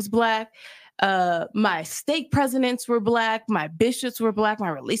wife was Black. My stake presidents were Black. My bishops were Black. My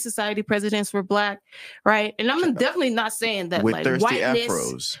Relief Society presidents were Black. Right. And I'm definitely not saying that with like whiteness.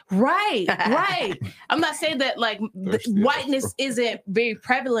 Afros. Right. I'm not saying that like whiteness isn't very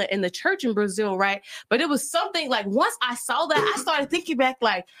prevalent in the church in Brazil. Right. But it was something like, once I saw that, I started thinking back,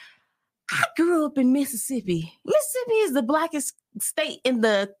 like, I grew up in Mississippi. Mississippi is the Blackest state in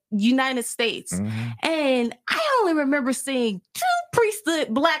the United States. And I only remember seeing two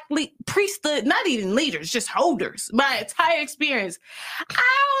Black priesthood, not even leaders, just holders, my entire experience.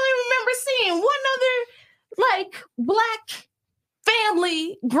 I only remember seeing one other like Black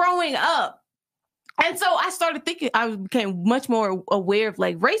family growing up. And so I started thinking, I became much more aware of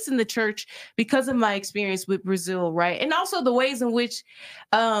like race in the church because of my experience with Brazil, right? And also the ways in which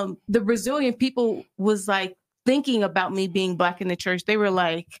the Brazilian people was like thinking about me being Black in the church. They were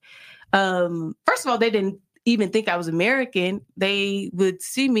like, first of all, they didn't even think I was American. They would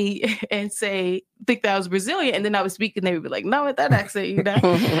see me and think that I was Brazilian. And then I would speak and they would be like, no, with that accent, you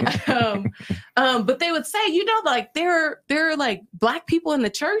know? But they would say, you know, like there are like Black people in the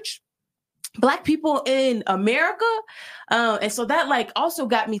church, Black people in America. And so that like also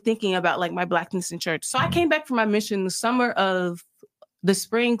got me thinking about like my Blackness in church. So I came back from my mission the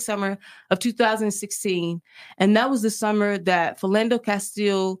spring summer of 2016. And that was the summer that Philando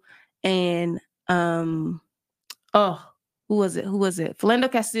Castile and who was it?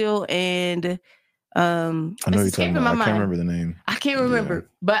 Philando Castile and I know you're talking about. I can't remember the name. I can't remember,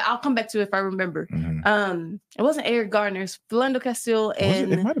 but I'll come back to it if I remember. It wasn't Eric Gardner. It's Philando Castile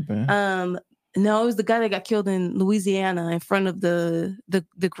and it might have been. No, it was the guy that got killed in Louisiana in front of the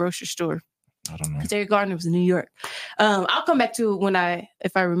grocery store. I don't know. Because Eric Gardner was in New York. I'll come back to it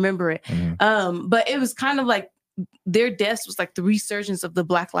if I remember it. But it was kind of like their deaths was like the resurgence of the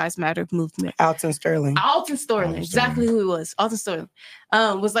Black Lives Matter movement. Alton Sterling, exactly who he was. Alton Sterling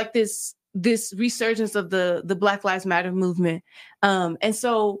was like this resurgence of the Black Lives Matter movement. And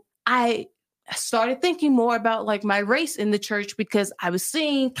so I started thinking more about like my race in the church because I was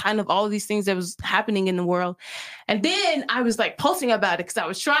seeing kind of all these things that was happening in the world. And then I was like posting about it because I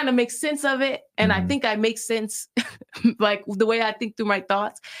was trying to make sense of it. And I think I make sense, like the way I think through my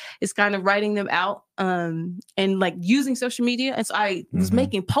thoughts is kind of writing them out and like using social media. And so I was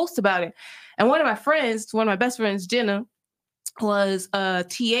making posts about it. And one of my best friends, Jenna, was a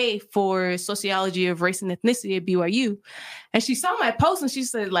TA for sociology of race and ethnicity at BYU. And she saw my post and she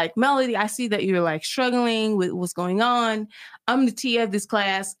said, like, Melodie, I see that you're like struggling with what's going on. I'm the TA of this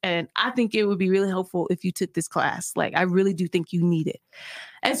class. And I think it would be really helpful if you took this class. Like, I really do think you need it.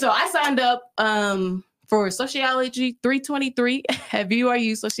 And so I signed up for Sociology 323 at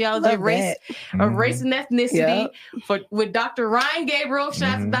BYU, Sociology Love of Race, that. of Race and Ethnicity Yep. with Dr. Ryan Gabriel.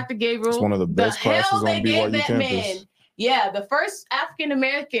 Shout out to Dr. Gabriel. It's one of the best classes on they gave BYU that campus. man. Yeah, the first African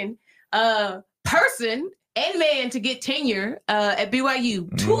American person and man to get tenure at BYU.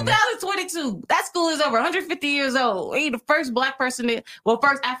 2022. That school is over 150 years old. He the first black person,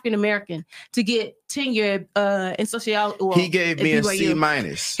 first African American to get tenure in sociology. Well, He gave me a C-.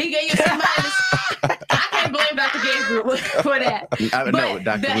 He gave you a C-. I can't blame Dr. Gabriel for that. No,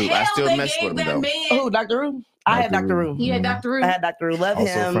 Dr. Rube. I still mess with him though. Oh, Dr. Rube. I had Dr. Rube. He had Dr. Rube. I had Dr. Rube. Love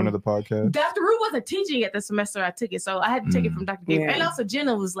Also him. a friend of the podcast. Dr. Rube wasn't teaching at the semester I took it, so I had to take it from Dr. Gabriel. Yeah. And also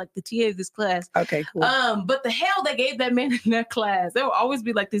Jenna was like the TA of this class. Okay, cool. But the hell they gave that man in that class. There will always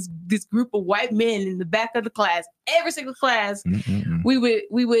be like this group of white men in the back of the class. Every single class, we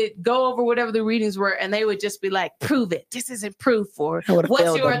would go over whatever the readings were, and they would just be like, "Prove it. This isn't proof." Or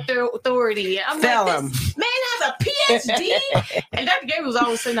what's your authority? And I'm like, this man has a PhD. And Dr. Gabriel was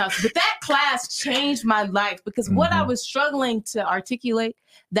always saying that. But that class changed my life because what I was struggling to articulate,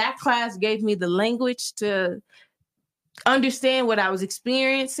 that class gave me the language to understand what I was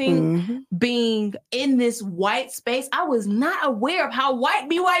experiencing being in this white space. I was not aware of how white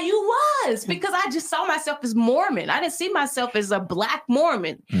BYU was because I just saw myself as Mormon. I didn't see myself as a black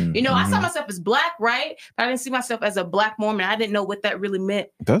Mormon. You know, I saw myself as black, right? But I didn't see myself as a black Mormon. I didn't know what that really meant.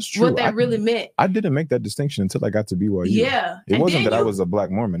 That's true. What that really meant. I didn't make that distinction until I got to BYU. Yeah. It And wasn't then that I was a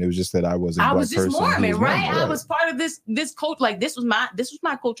black Mormon. It was just that I was a black person. I was just Mormon, right? Mormon, I was part of this culture. Like this was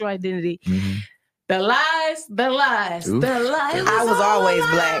my cultural identity. The lies. I was always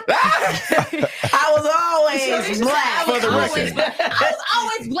black. I was always black. I was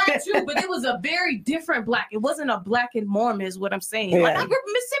always black too, but it was a very different black. It wasn't a black and Mormon, is what I'm saying. Like I grew up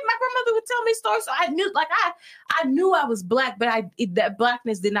in Mississippi, my grandmother would tell me stories, so I knew, like I knew I was black, but that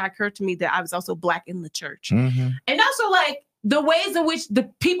blackness did not occur to me that I was also black in the church, and also like the ways in which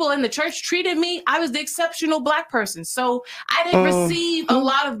the people in the church treated me. I was the exceptional black person, so I didn't receive a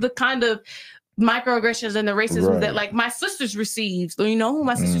lot of the kind of microaggressions and the racism that like my sisters received. So, you know,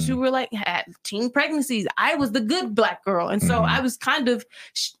 my sisters who were like had teen pregnancies. I was the good black girl, and so I was kind of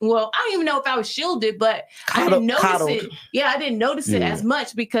I don't even know if I was shielded, but I didn't notice it. Yeah, I didn't notice it as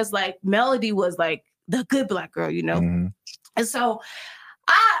much because like Melodie was like the good black girl, you know, and so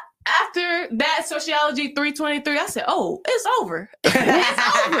after that Sociology 323, I said, "Oh, it's over. It's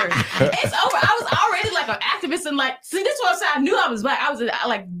over. It's over." I was already like an activist and like, see, this is what I'm saying. I knew I was black. I was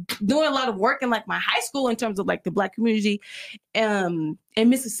like doing a lot of work in like my high school in terms of like the black community in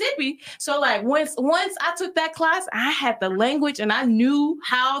Mississippi. So like once I took that class, I had the language and I knew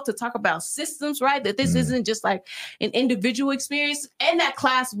how to talk about systems, right? That this isn't just like an individual experience. And that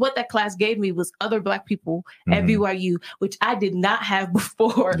class, what that class gave me was other black people at BYU, which I did not have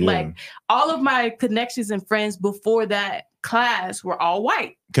before. Like all of my connections and friends before that class were all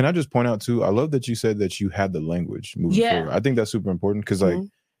white. Can I just point out too, I love that you said that you had the language moving forward. I think that's super important because like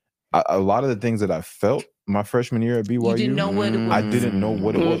a lot of the things that I felt my freshman year at BYU, you didn't know what it was. I didn't know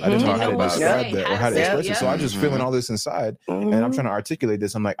what it was. I didn't know how to describe that or how to express it. So I just feeling all this inside and I'm trying to articulate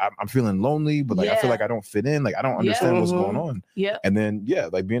this. I'm like, I'm feeling lonely, but like I feel like I don't fit in. Like I don't understand what's going on. And then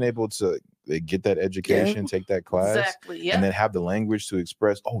like being able to get that education, take that class, and then have the language to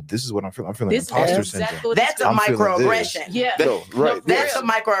express, oh, this is what I'm feeling. I'm feeling imposter syndrome. That's a microaggression. That's a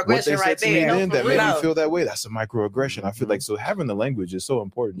microaggression right there. That made me feel that way. That's a microaggression. I feel like so having the language is so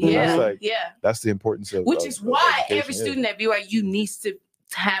important. That's the importance of which is why every student at BYU needs to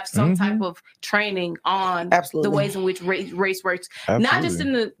have some type of training on the ways in which race works, not just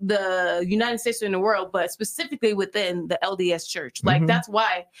in the United States or in the world, but specifically within the LDS church. Like that's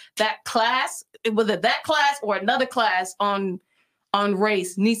why that class, whether that class or another class on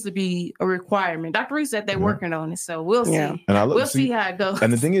race needs to be a requirement. Dr. Reese said they're working on it, so we'll see. And we'll see how it goes.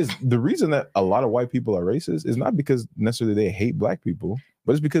 And the thing is, the reason that a lot of white people are racist is not because necessarily they hate black people,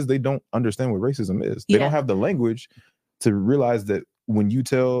 but it's because they don't understand what racism is. They don't have the language to realize that when you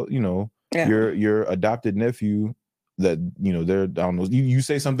tell, you know, your adopted nephew that, you know, they're down those, you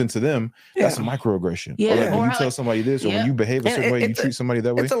say something to them, that's a microaggression. Or like when you tell somebody this, or when you behave a certain way, you treat somebody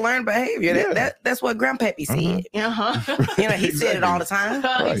that way. It's a learned behavior. That's what Grandpappy said. You know, he said it all the time.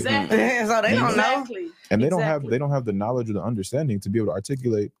 Exactly. So they don't know. And they don't have the knowledge or the understanding to be able to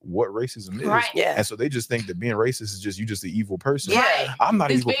articulate what racism is. And so they just think that being racist is just you just the evil person. I'm not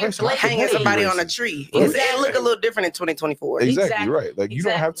an evil person. Hanging somebody on a tree. It look a little different in 2024. Exactly right. Like you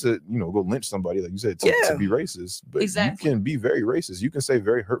don't have to, you know, go lynch somebody, like you said, to be racist. But you can be very racist. You can say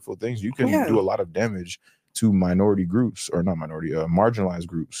very hurtful things. You can do a lot of damage to minority groups, or not minority, marginalized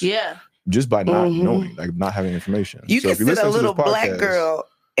groups. Just by not knowing, like not having information. You can sit a little black girl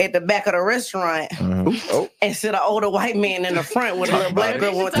at the back of the restaurant and sit an older white man in the front with a little black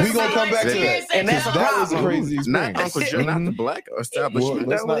girl. We gonna come back to that, and that's a that was a problem. crazy experience. Not Uncle Joe, not the black establishment.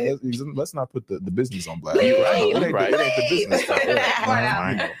 Well, let's not put the business on black. Please, It ain't the business stuff.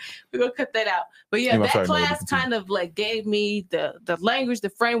 We're gonna cut that out. But yeah, I'm that sorry, Melody, class continue. kind of like gave me the language, the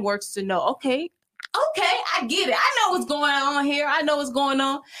frameworks to know, okay, I get it. I know what's going on here. I know what's going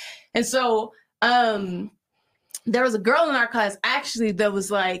on. And so there was a girl in our class actually that was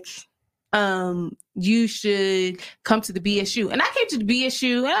like, you should come to the BSU. And I came to the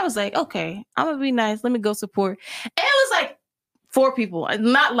BSU and I was like, okay, I'm gonna be nice. Let me go support. And it was like 4 people,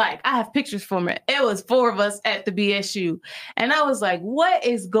 not like I have pictures from it. It was 4 of us at the BSU. And I was like, what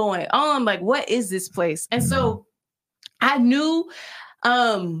is going on? Like, what is this place? And so I knew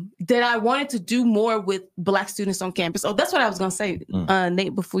that I wanted to do more with Black students on campus. Oh, that's what I was going to say,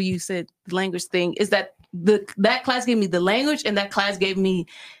 Nate, before you said the language thing, is that that class gave me the language and that class gave me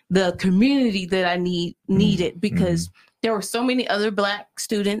the community that I needed because there were so many other Black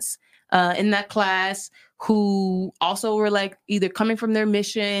students in that class who also were like either coming from their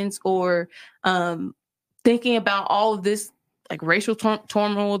missions or thinking about all of this like racial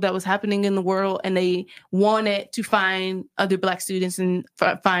turmoil that was happening in the world, and they wanted to find other Black students and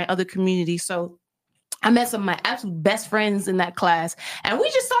find other communities. So I met some of my absolute best friends in that class, and we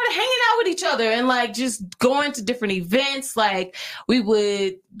just started hanging out with each other and like just going to different events. Like we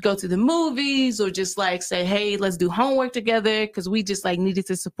would go to the movies or just like say, hey, let's do homework together, because we just like needed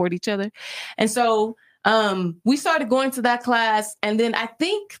to support each other. And so we started going to that class, and then I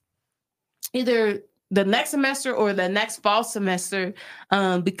think either the next semester or the next fall semester,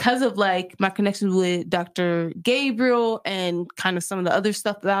 because of like my connection with Dr. Gabriel and kind of some of the other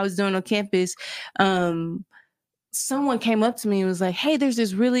stuff that I was doing on campus, someone came up to me and was like, hey, there's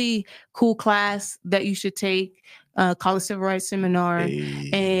this really cool class that you should take called the Civil Rights Seminar.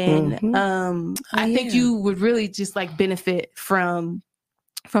 And I think you would really just like benefit from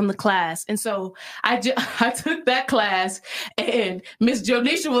the class. And so I took that class, and Miss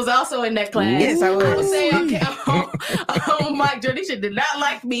Johnisha was also in that class. Yes, I was. I was saying, okay, oh my, Johnisha did not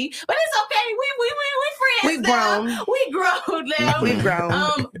like me, but it's okay. We friends now. We grown now. We grown.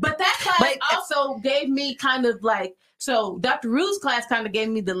 But that class also gave me kind of like, so Dr. Rue's class kind of gave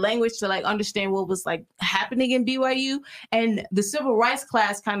me the language to like understand what was like happening in BYU. And the civil rights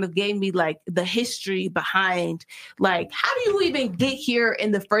class kind of gave me like the history behind like, how do you even get here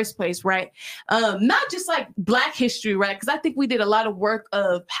in the first place, right? Not just like Black history, right? Because I think we did a lot of work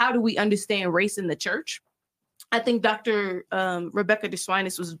of how do we understand race in the church. I think Dr. Rebecca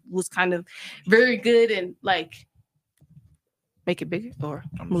DeSwinis was kind of very good and like, make it bigger or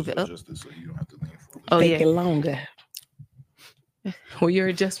move it up. So you don't have to lean forward. Oh, Make it longer. Well, your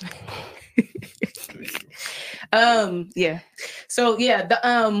adjustment. Yeah. So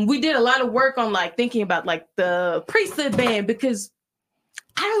yeah, we did a lot of work on like thinking about like the priesthood band, because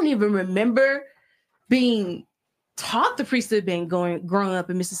I don't even remember being taught the priesthood band growing up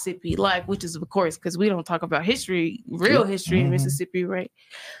in Mississippi, like, which is of course because we don't talk about history, real history in Mississippi, right?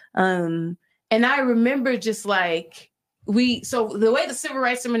 And I remember just like so the way the Civil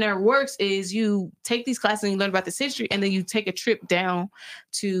Rights Seminar works is you take these classes and you learn about this history, and then you take a trip down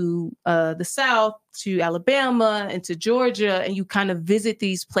to the South, to Alabama and to Georgia, and you kind of visit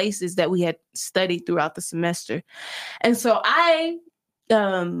these places that we had studied throughout the semester. And so I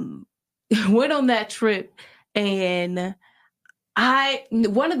went on that trip, and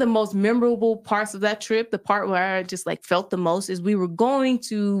one of the most memorable parts of that trip, the part where I just like felt the most, is we were going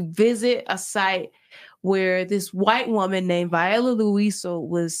to visit a site where this white woman named Viola Luiso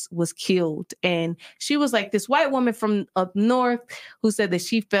was killed. And she was like this white woman from up north who said that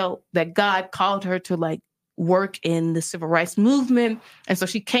she felt that God called her to like work in the civil rights movement. And so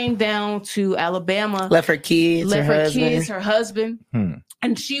she came down to Alabama. Left her kids, her husband.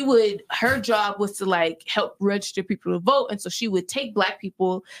 And her job was to like help register people to vote. And so she would take Black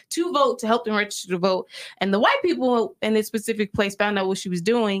people to vote to help them register to vote. And the white people in this specific place found out what she was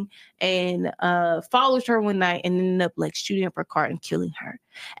doing and followed her one night and ended up like shooting up her car and killing her.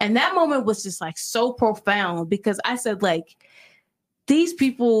 And that moment was just like so profound, because I said like, these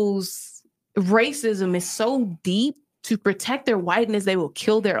people's racism is so deep. To protect their whiteness, they will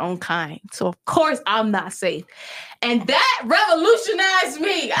kill their own kind. So of course I'm not safe. And that revolutionized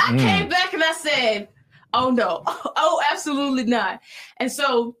me. I came back and I said, oh no, oh, absolutely not. And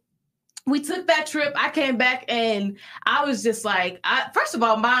so we took that trip. I came back and I was just like, first of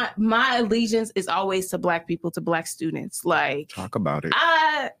all, my allegiance is always to Black people, to Black students. Like, talk about it.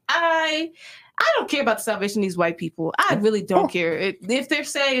 I don't care about the salvation of these white people. I really don't care. If they're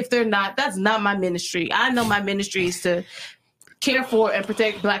saved, if they're not, that's not my ministry. I know my ministry is to care for and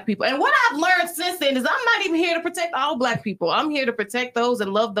protect Black people. And what I've learned since then is I'm not even here to protect all Black people. I'm here to protect those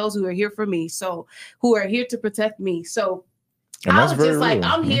and love those who are here for me. So who are here to protect me. So I was just like,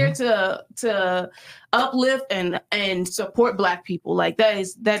 I'm here to uplift and support Black people. Like that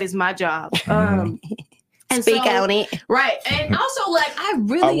is my job. And speak on it. Right. And also like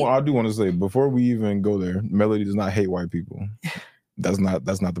I do want to say before we even go there, Melody does not hate white people. That's not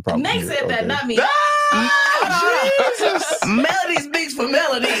the problem. Nate said that, not me. Jesus. Melody speaks for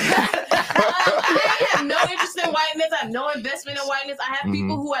Melody. I have no interest in whiteness. I have no investment in whiteness. I have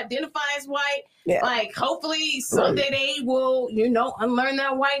people who identify as white. Yeah. Like, hopefully someday they will, unlearn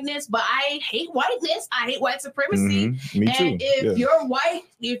that whiteness. But I hate whiteness. I hate white supremacy. Me too. And if you're white,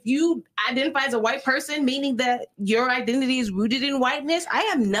 if you identify as a white person, meaning that your identity is rooted in whiteness, I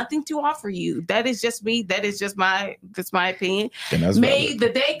have nothing to offer you. That is just me. That's my opinion. May the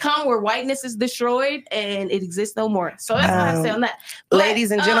day come where whiteness is destroyed and it exists no more. So that's what I say on that. But,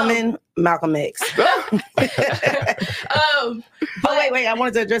 ladies and gentlemen, Malcolm X. Wait, I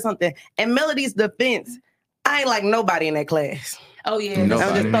wanted to address something. And Melody's defense, I ain't like nobody in that class. Oh yeah, I'm just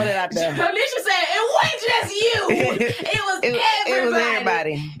throwing it out there. Tanisha said it wasn't just you. It was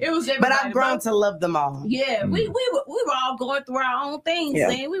everybody. It was everybody. But I've grown to love them all. Yeah, we were all going through our own things,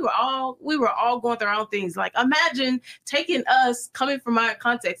 man. We were all going through our own things. Like imagine taking us coming from our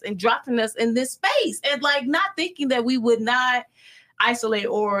context and dropping us in this space and like not thinking that we would not isolate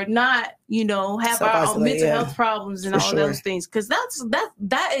or not, have our own mental health problems and all those things. Because that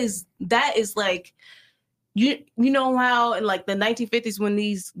is like. You know how in like the 1950s when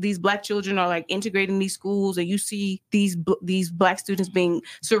these Black children are like integrating these schools and you see these Black students being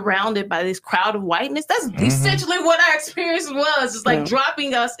surrounded by this crowd of whiteness, that's essentially what our experience was. It's like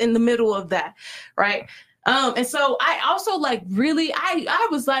dropping us in the middle of that, right? And so I also like really I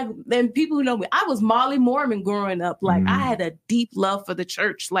was like, and people who know me, I was Molly Mormon growing up. Like I had a deep love for the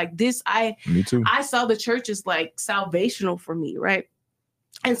church. Like this, me too. I saw the church as like salvational for me, right?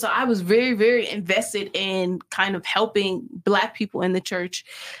 And so I was very, very invested in kind of helping Black people in the church,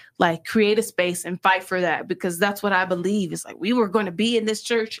 like create a space and fight for that, because that's what I believe. It's like we were going to be in this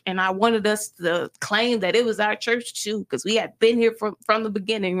church and I wanted us to claim that it was our church too, because we had been here from the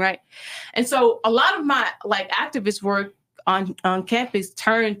beginning, right? And so a lot of my like activist work on campus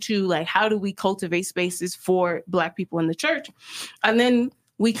turned to like, how do we cultivate spaces for Black people in the church? And then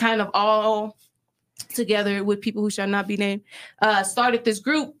we kind of all together with people who shall not be named, started this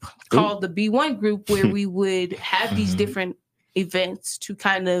group called the B1 group, where we would have these different events to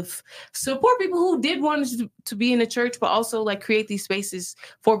kind of support people who did want to be in the church, but also like create these spaces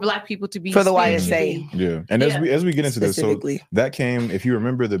for Black people to be for the YSA. Yeah, and as we get into this, so that came, if you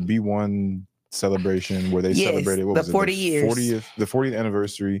remember the B1 celebration where they celebrated what was it, 40th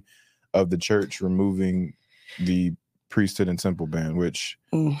anniversary of the church removing the priesthood and temple ban, which.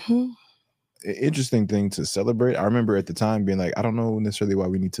 Interesting thing to celebrate. I remember at the time being like, I don't know necessarily why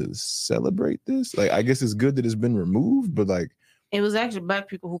we need to celebrate this. Like, I guess it's good that it's been removed, but like, it was actually Black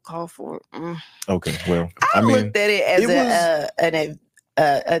people who called for it. Okay, well, I mean, looked at it as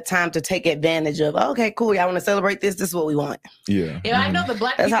a time to take advantage of. Okay, cool. Y'all want to celebrate this? This is what we want. Yeah. I know the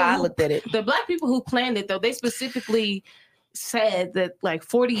Black. That's people how I looked at it. The Black people who planned it, though, they specifically said that like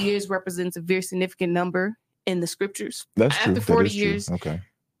 40 years represents a very significant number in the scriptures. That's true. After 40 years, true. Okay.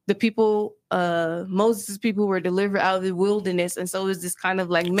 The people, Moses' people were delivered out of the wilderness. And so it was this kind of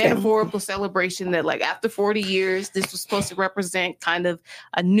like metaphorical celebration that like after 40 years, this was supposed to represent kind of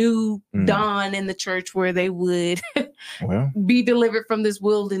a new dawn in the church where they would be delivered from this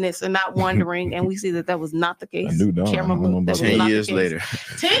wilderness and not wandering. And we see that was not the case. A new dawn. 10 years later.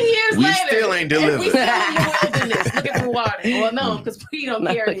 10 years we later. still ain't delivered. We still in the wilderness looking for water. Well, no, because we don't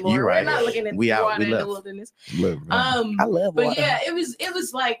care anymore. You're right. We're not looking at water in the wilderness. I love water. But yeah, it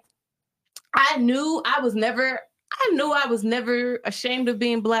was like, I knew I was never ashamed of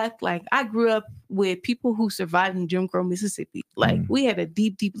being Black. Like I grew up with people who survived in Jim Crow, Mississippi. Like we had a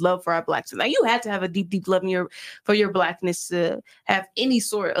deep, deep love for our Blacks. Now you had to have a deep, deep love for your Blackness to have any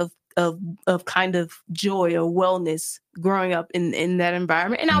sort of kind of joy or wellness growing up in that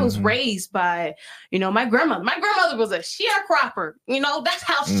environment. And I was raised by, my grandmother. My grandmother was a sharecropper. That's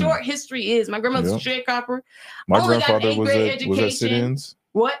how short history is. My grandmother's a sharecropper. My grandfather was at sit-ins.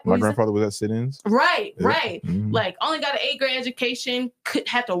 What? My grandfather was at sit-ins. Right. Like only got an 8th grade education,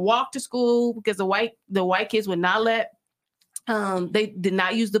 had to walk to school because the white kids would not let. They did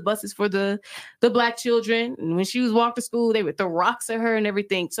not use the buses for the Black children. And when she was walked to school, they would throw rocks at her and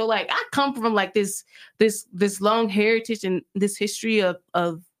everything. So like I come from like this long heritage and this history of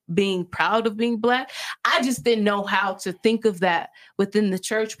being proud of being Black. I just didn't know how to think of that within the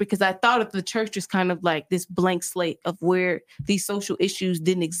church, because I thought of the church as kind of like this blank slate of where these social issues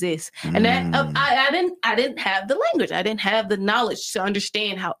didn't exist. And that I didn't have the language. I didn't have the knowledge to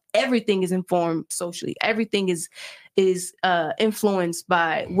understand how everything is informed socially. Everything is influenced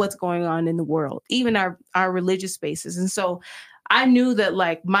by what's going on in the world, even our religious spaces. And so I knew that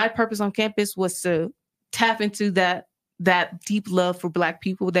like my purpose on campus was to tap into that deep love for Black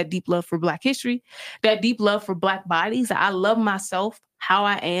people, that deep love for Black history, that deep love for Black bodies. I love myself, how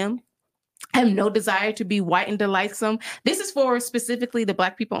I am. I have no desire to be white and delightsome. This is for specifically the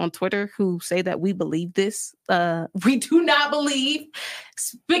Black people on Twitter who say that we believe this. We do not believe,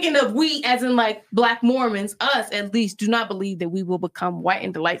 speaking of we as in like Black Mormons, us at least do not believe that we will become white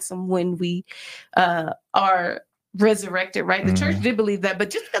and delightsome when we are resurrected, right? The church did believe that, but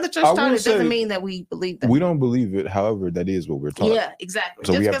just because the church started doesn't mean that we believe that. We don't believe it. However, that is what we're taught. Yeah, exactly.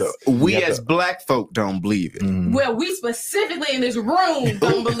 So we as Black folk don't believe it. Well, we specifically in this room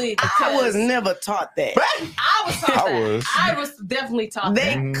don't believe it. I was never taught that. I was taught that. I was definitely taught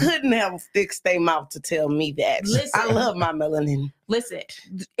they that. couldn't have fixed their mouth to tell me that. Listen. I love my melanin. Listen,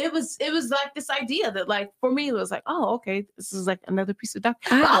 it was like this idea that like for me it was like, oh, okay, this is like another piece of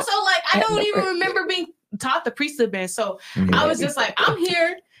doctrine. But also like I don't even remember being taught the priesthood band. So I was just like, I'm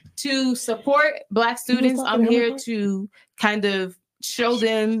here to support Black students. I'm here to kind of show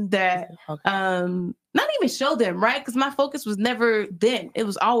them that not even show them, right? Because my focus was never them. It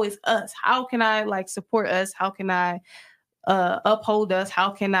was always us. How can I like support us? How can I uphold us? How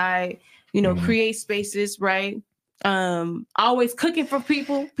can I, create spaces, right? Always cooking for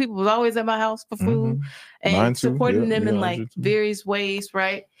people. People was always at my house for food and supporting them in like various ways,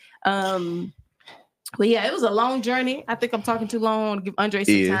 right? But yeah, it was a long journey. I think I'm talking too long. I want to give Andre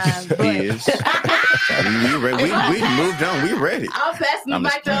some time. But we moved on. We ready. I'll pass the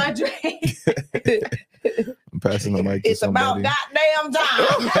mic to Andre. I'm passing the mic to It's somebody. about goddamn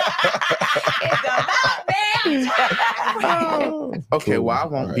time. It's about damn time. Okay, well, I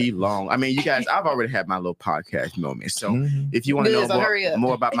won't be long. I mean, you guys, I've already had my little podcast moment. So if you want to know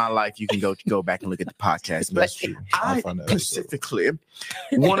more about my life, you can go back and look at the podcast. But I specifically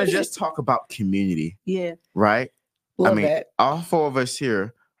want to just talk about community. Yeah. Right? Love I mean, that. all four of us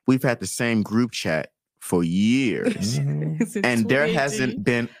here, we've had the same group chat for years. And there hasn't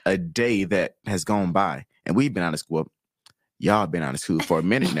been a day that has gone by. And we've been out of school. Y'all been out of school for a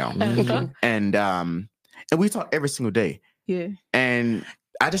minute now. And we talk every single day. Yeah. And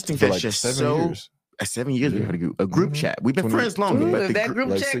I just think For that's like just 7 years. 7 years we've had a group chat. We've been friends longer. But If that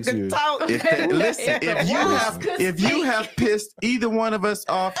group chat could talk. Listen, if you have pissed either one of us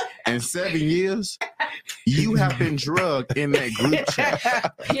off in 7 years, you have been drugged in that group chat.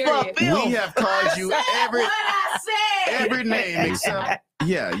 Period. We have called you every name except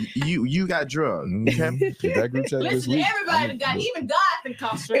you got drugged. Okay? If that group chat Listen, everybody got, even God can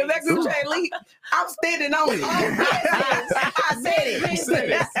concentrate. If that group chat leak, I'm standing on it. I said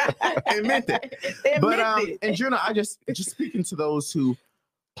it. It meant it. But in general, I just speaking to those who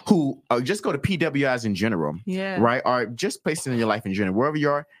just go to PWIs in general, right? Or just places in your life in general, wherever you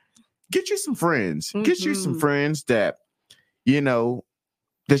are, get you some friends. Get you some friends that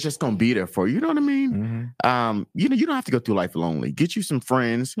that's just gonna be there for you. You know what I mean? You don't have to go through life lonely. Get you some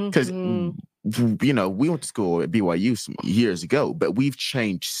friends because we went to school at BYU some years ago, but we've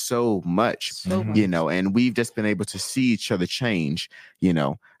changed so much, and we've just been able to see each other change,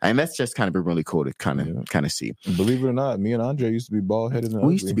 and that's just kind of been really cool to kind of see. Believe it or not, me and Andre used to be bald headed.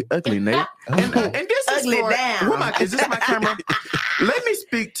 We used to be ugly, Nate. and this Ugly is down. Is this my camera? Let me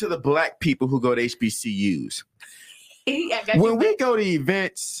speak to the Black people who go to HBCUs. When we go to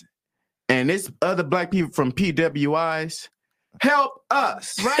events and it's other Black people from PWIs, help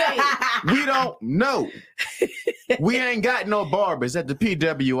us. Right. We don't know. We ain't got no barbers at the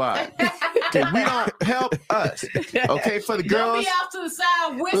PWI. Okay, we don't help us. Okay, for the girls. Don't be off to the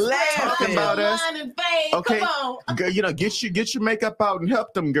side whispering talking about us. And fade. Okay, Come on. get your makeup out and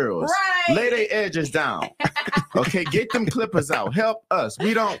help them girls. Right. Lay their edges down. Okay, get them clippers out. Help us.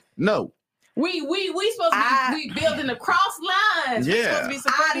 We don't know. We supposed to be building the cross lines. Yeah. We supposed to be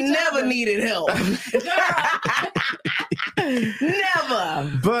supporting each never other. needed help.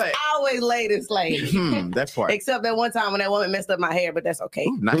 Never. But always late and slave. That part. Except that one time when that woman messed up my hair, but that's okay.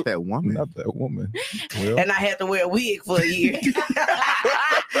 Ooh, not that woman. Not that woman. Well. And I had to wear a wig for a year.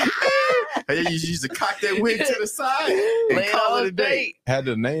 And you used to cock that wig to the side and call it a day. Had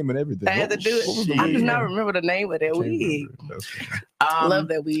the name and everything. I had to do it. I do not remember the name of that wig. Love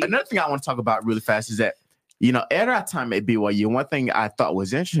that wig. Another thing I want to talk about really fast is that, at our time at BYU, one thing I thought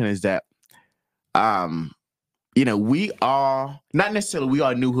was interesting is that we all, not necessarily we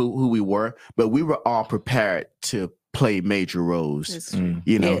all knew who we were, but we were all prepared to play major roles.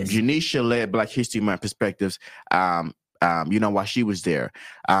 Johnisha led Black History Month Perspectives, while she was there.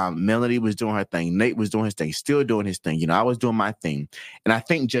 Melodie was doing her thing. Nate was doing his thing, still doing his thing. I was doing my thing. And I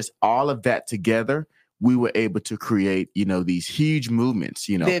think just all of that together, we were able to create, these huge movements,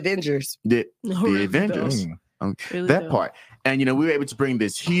 The Avengers. The Avengers. Really that dope. part. And, we were able to bring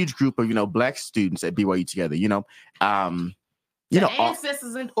this huge group of, Black students at BYU together, The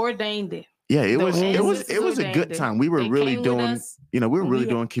ancestors ordained it. Yeah, it was a ordained good it. time. We were They really came with doing, us,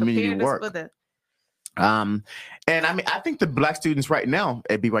 doing community prepared us work. for that. And I think the Black students right now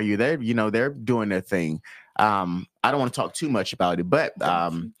at BYU, they're doing their thing. I don't want to talk too much about it, but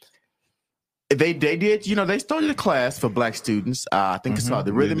they did, they started a class for Black students. I think it's called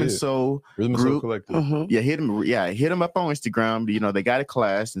the Rhythm and Soul group. Collective. Hit them up on Instagram. They got a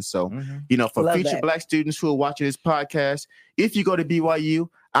class. And so, for Love future that. Black students who are watching this podcast, if you go to BYU,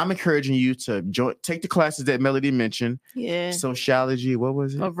 I'm encouraging you to take the classes that Melodie mentioned. Yeah. Sociology, what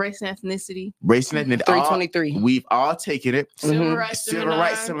was it? Of race and ethnicity. Race and ethnicity. 323. We've all taken it. Civil rights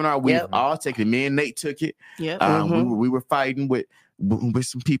Rights seminar. We've all taken it. Me and Nate took it. Yep. We were fighting with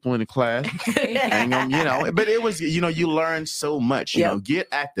some people in the class. And, but it was, you learn so much. Get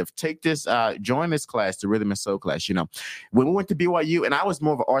active. Take this, join this class, the Rhythm and Soul class. When we went to BYU, and I was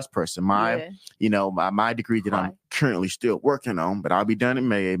more of an arts person. My degree that I'm currently still working on, but I'll be done in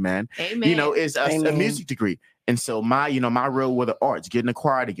May, amen. Is a music degree. And so my role with the arts, getting a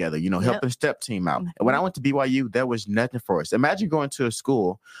choir together, helping step team out. And when I went to BYU, there was nothing for us. Imagine going to a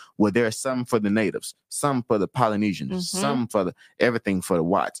school where there's some for the natives, some for the Polynesians, some for everything for the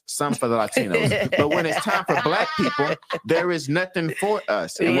whites, some for the Latinos. But when it's time for Black people, there is nothing for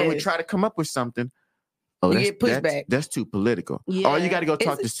us. And when we try to come up with something, you get pushed back. That's too political. Or you got to go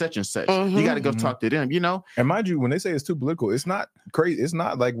talk to such and such. You got to go talk to them, And mind you, when they say it's too political, it's not crazy. It's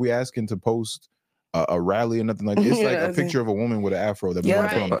not like we asking to post a rally or nothing like that. It's like a picture of a woman with an afro that we want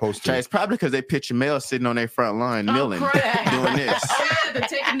to put on the poster. It's probably because they picture male sitting on their front line milling, doing this. They're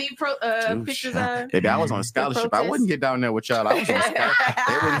taking these pictures out. Baby, I was on a scholarship. I wouldn't get down there with y'all. I was on a scholarship.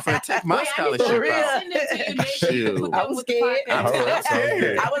 They were going to take my scholarship out. I was scared.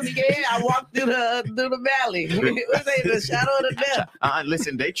 I was scared. I walked through the valley. What's that? The shadow of the death.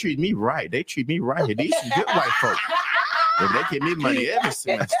 Listen, they treat me right. These some good white folks. They give me money every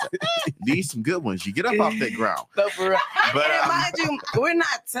semester. These some good ones. You get up off that ground. But mind you, we're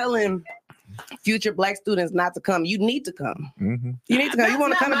not telling future Black students not to come. You need to come. Mm-hmm. You need to come. You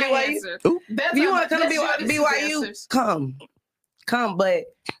want to come to BYU? If you want to come to BYU, come. But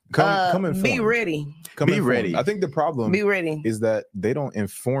come informed. be ready. Be ready. I think the problem be ready is that they don't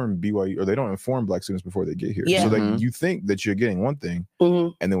inform BYU or they don't inform Black students before they get here. Yeah. So that you think that you're getting one thing,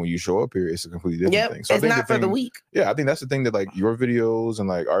 and then when you show up here, it's a completely different thing. So it's not for the week. Yeah, I think that's the thing that like your videos and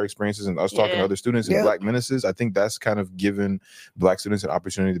like our experiences and us talking to other students and Black Menaces, I think that's kind of given Black students an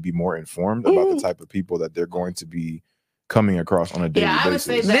opportunity to be more informed about the type of people that they're going to be coming across on a daily basis. I would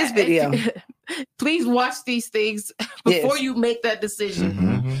say that this video. Please watch these things before you make that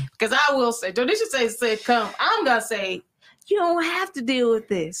decision. Because I will say, Johnisha said come. I'm gonna say you don't have to deal with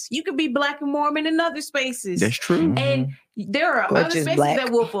this. You could be Black and Mormon in other spaces. That's true. And there are other spaces that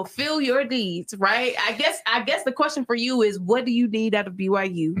will fulfill your needs, right? I guess the question for you is, what do you need out of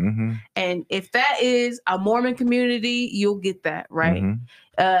BYU? And if that is a Mormon community, you'll get that, right?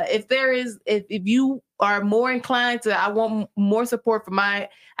 If you are more inclined to, I want more support for my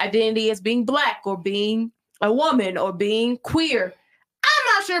identity as being Black or being a woman or being queer,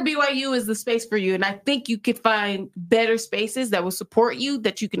 I'm not sure BYU is the space for you. And I think you could find better spaces that will support you,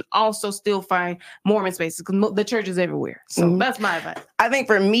 that you can also still find Mormon spaces, because the church is everywhere. So that's my advice. I think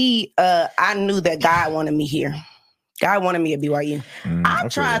for me, I knew that God wanted me here. God wanted me at BYU. I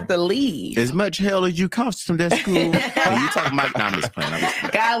tried to leave. As much hell as you cost from that school. You talking about I'm just playing.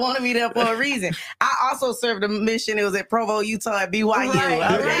 God wanted me there for a reason. I also served a mission. It was at Provo, Utah at BYU.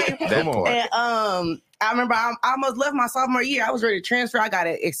 Right. And I remember I almost left my sophomore year. I was ready to transfer. I got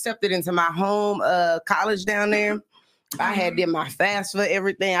accepted into my home college down there. I had did my fast for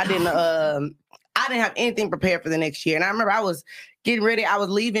everything. I didn't have anything prepared for the next year. And I remember I was getting ready. I was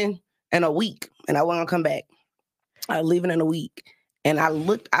leaving in a week, and I wasn't gonna come back. I was leaving in a week, and I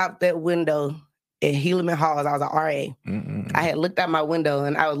looked out that window at Helaman Halls. I was an RA. I had looked out my window,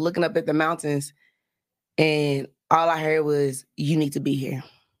 and I was looking up at the mountains, and all I heard was, "You need to be here.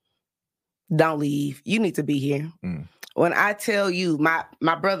 Don't leave. You need to be here." When I tell you, my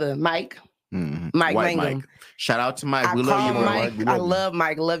brother Mike, Mike Mangum. Shout out to Mike. We love you, Mike. I love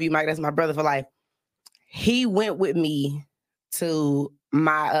Mike. Love you, Mike. That's my brother for life. He went with me to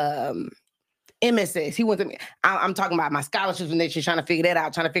my MSS. He went to me. I'm talking about my scholarships and they're trying to figure that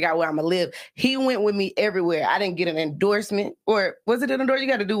out, trying to figure out where I'm gonna live. He went with me everywhere. I didn't get an endorsement, or was it an endorsement?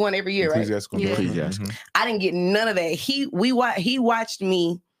 You got to do one every year, right? Ecclesiastical. I didn't get none of that. He watched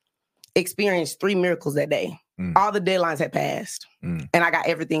me experience 3 miracles that day. All the deadlines had passed, and I got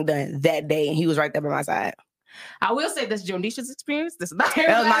everything done that day, and he was right there by my side. I will say that's Johnisha's experience. This is not That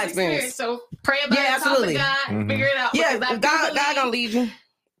was my everybody's experience. So pray about it. Absolutely. Talk to God, figure it out. Yeah, because I do God believe gonna lead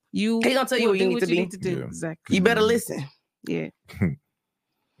you. He gonna tell you will what you do need what to you be. need to do. Yeah. Exactly. You better listen. Yeah.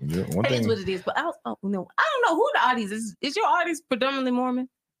 Yeah, one It is thing. what it is. But I don't know who the audience is. Is your audience predominantly Mormon?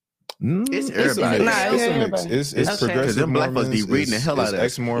 It's It's everybody. a mix. It's a mix. everybody. It's Okay. 'Cause progressive them black folks be Mormons, reading the hell out of us.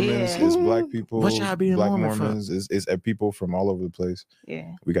 ex-Mormons, Yeah. it's black people, What y'all being black Mormon for? Mormons, it's people from all over the place.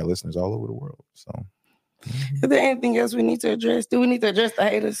 Yeah. We got listeners all over the world. So Is there anything else we need to address? Do we need to address the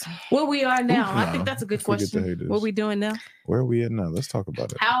haters? Where we are now? I No, think that's a good forget the question. haters. What we doing now? where are we at now? Let's talk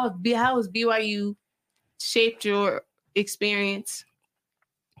about it. How has BYU shaped your experience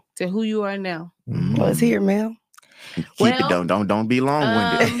to who you are now? Well, it's here, man. Keep Well, it. Don't be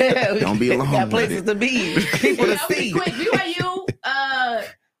long-winded. Don't be Got places long-winded. to be, people to Yeah, really see. quick, BYU.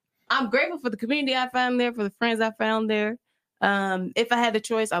 I'm grateful for the community I found there, for the friends I found there. If I had the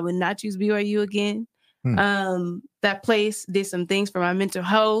choice, I would not choose BYU again. That place did some things for my mental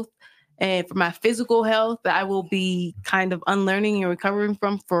health and for my physical health that I will be kind of unlearning and recovering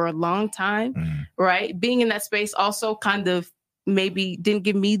from for a long time. Right? Being in that space also kind of maybe didn't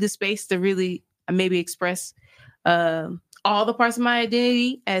give me the space to really maybe express all the parts of my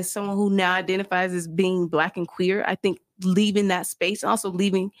identity as someone who now identifies as being Black and queer. I think leaving that space, and also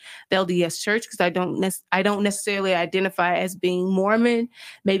leaving the LDS church, because I don't necessarily identify as being Mormon,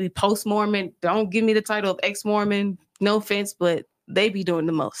 maybe post-Mormon. Don't give me the title of ex-Mormon. No offense, but they be doing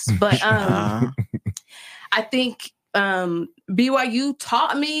the most. But I think BYU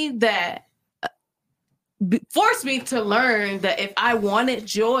taught me that, forced me to learn that if I wanted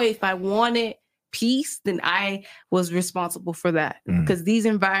joy, if I wanted peace, then I was responsible for that. Because these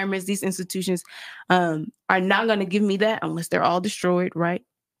environments, these institutions are not going to give me that unless they're all destroyed, right?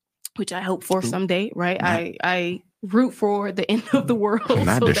 Which I hope for someday, right? I root for the end of the world.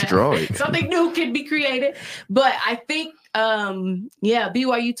 Not destroyed. That something new can be created. But I think,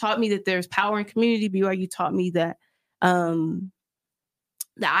 BYU taught me that there's power in community. BYU taught me that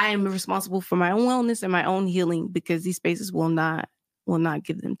that I am responsible for my own wellness and my own healing, because these spaces will not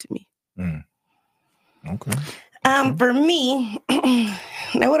give them to me. Okay. For me,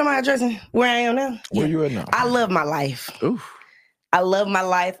 now what am I addressing? Where I am now? Where you at now? I love my life. Oof. I love my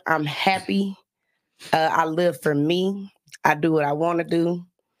life. I'm happy. I live for me. I do what I want to do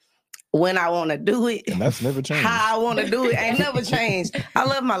when I want to do it. And that's never changed. How I want to do it ain't never changed. I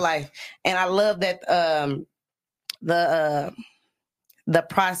love my life. And I love that the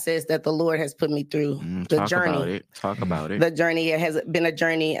process that the Lord has put me through. The journey. Talk about it. The journey has been a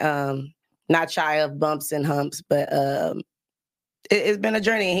journey, not shy of bumps and humps, but it's been a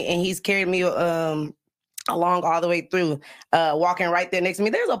journey, and He's carried me along all the way through. Walking right there next to me,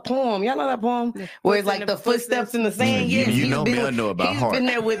 there's a poem. Y'all know that poem where it's like the footsteps in the sand. Yes, you know me. I know about heart. He's been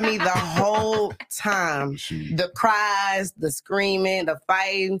there with me the whole time. The cries, the screaming, the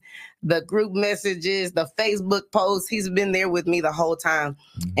fighting, the group messages, the Facebook posts. He's been there with me the whole time,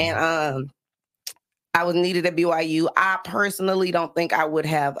 and I was needed at BYU. I personally don't think I would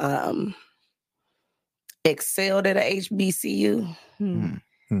have excelled at a HBCU.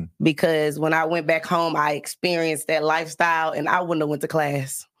 Because when I went back home, I experienced that lifestyle, and I wouldn't have went to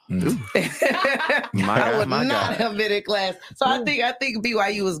class. I would not have been in class. So I think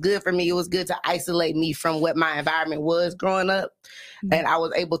BYU was good for me. It was good to isolate me from what my environment was growing up, and I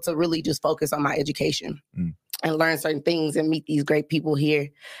was able to really just focus on my education and learn certain things and meet these great people here.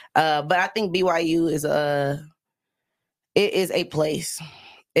 But I think BYU is a place.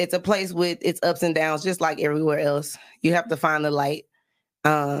 It's a place with its ups and downs, just like everywhere else. You have to find the light.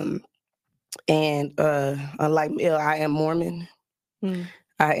 And unlike me, I am Mormon.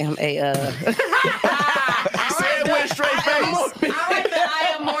 I am a say it with a straight face.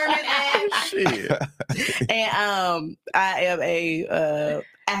 I am Mormon and I am a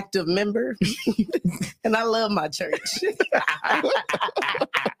active member, and I love my church.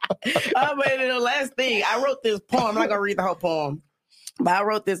 The last thing, I wrote this poem. I'm not gonna read the whole poem, but I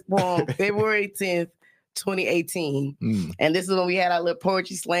wrote this poem February 10th, 2018. And this is when we had our little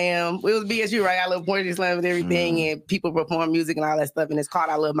poetry slam. It was BSU, right? Our little poetry slam and everything, and people perform music and all that stuff. And it's called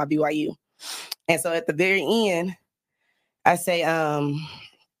I Love My BYU. And so at the very end, I say,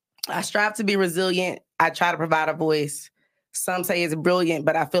 I strive to be resilient. I try to provide a voice Some say it's brilliant,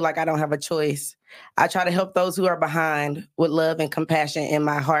 but I feel like I don't have a choice. I try to help those who are behind with love and compassion in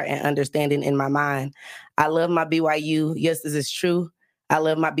my heart and understanding in my mind. I love my BYU. Yes, this is true. I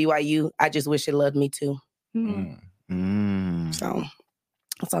love my BYU. I just wish it loved me too. So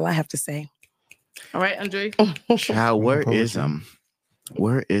that's all I have to say. All right, Andre. Child, where is him?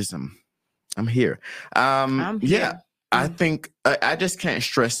 Where is him? I'm here. I'm here. Yeah, I think I just can't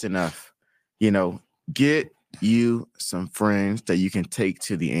stress enough. Get you some friends that you can take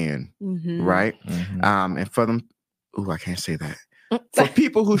to the end, right? And for them, I can't say that. For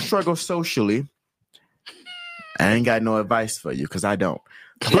people who struggle socially, I ain't got no advice for you because I don't.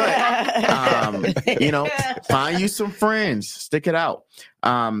 But find you some friends, stick it out.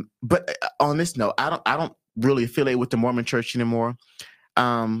 But on this note, I don't really affiliate with the Mormon Church anymore.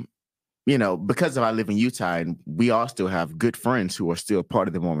 Because I live in Utah and we all still have good friends who are still part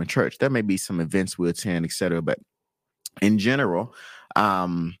of the Mormon Church. There may be some events we attend, etc. But in general, got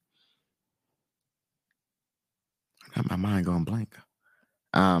my mind going blank.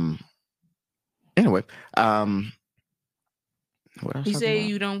 Anyway, what else You say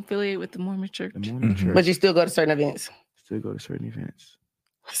you don't affiliate with the Mormon Church. But you still go to certain events. Still go to certain events.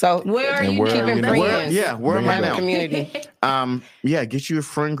 So where are you keeping friends? Where am I now? Community. Get you a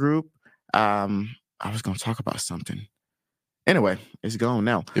friend group. I was gonna talk about something. Anyway, it's gone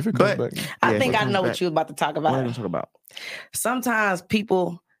now. If it comes back, I think I know what you're about to talk about. What are you gonna talk about? Sometimes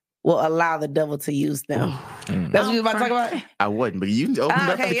people will allow the devil to use them. That's what you're about to talk about? I wouldn't, but you opened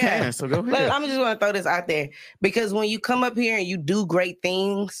up the can, so go ahead. Look, I'm just gonna throw this out there because when you come up here and you do great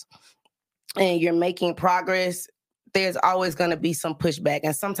things and you're making progress, there's always gonna be some pushback.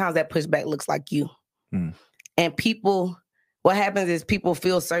 And sometimes that pushback looks like you. And people, what happens is people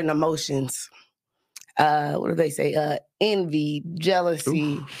feel certain emotions. What do they say? Envy,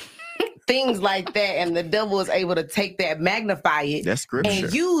 jealousy, things like that. And the devil is able to take that, magnify it, that's scripture,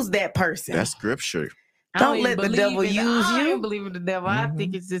 and use that person. That's scripture. Don't let the devil use you. I don't believe in the devil. I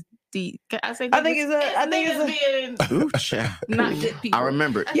think it's just deep. I think it's being not good people. I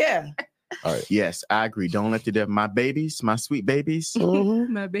remember. Yeah. All right. Yes, I agree. Don't let the devil, my babies, my sweet babies,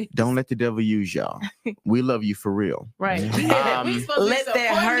 my babies. Don't let the devil use y'all. We love you for real. Right. Let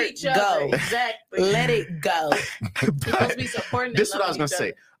that hurt go. Exactly. Let it go. Supposed to be supporting. This is what I was gonna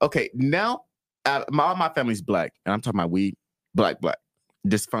say. Okay, now all my family's black, and I'm talking about we black,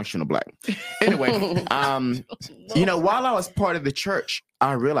 dysfunctional black. Anyway, while I was part of the church,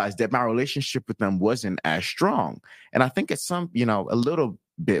 I realized that my relationship with them wasn't as strong, and I think it's a little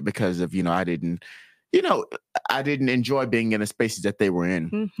bit because of I didn't enjoy being in the spaces that they were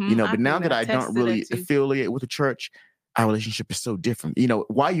in. But now that I don't really affiliate with the church, our relationship is so different.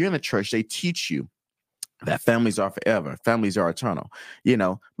 While you're in the church, they teach you that families are forever, families are eternal.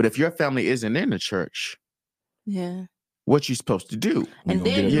 But if your family isn't in the church, what you supposed to do? And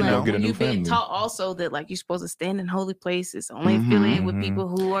then you've been taught also that you're supposed to stand in holy places, only affiliate with people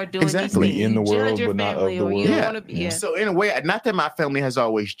who are doing these things. In the world, judge your but not of family, the or world. you don't want to be. So in a way, not that my family has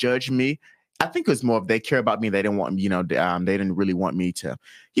always judged me. I think it was more of they care about me. They didn't want, they didn't really want me to,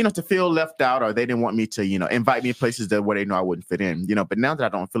 to feel left out, or they didn't want me to, invite me to places where they know I wouldn't fit in, But now that I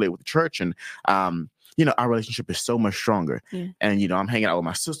don't affiliate with the church, and our relationship is so much stronger, and I'm hanging out with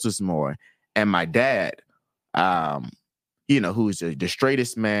my sisters more, and my dad, who's the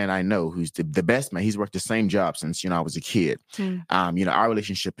straightest man I know, who's the best man. He's worked the same job since, I was a kid. Our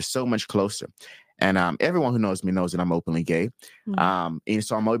relationship is so much closer. And everyone who knows me knows that I'm openly gay. And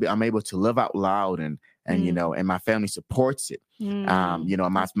so I'm able to live out loud, and my family supports it.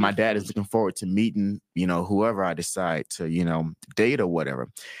 My dad is looking forward to meeting, whoever I decide to, date or whatever.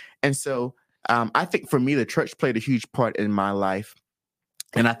 And so I think for me, the church played a huge part in my life.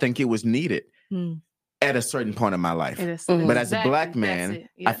 And I think it was needed. At a certain point in my life. But as a black man,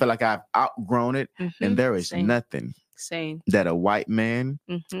 I feel like I've outgrown it, and there is nothing that a white man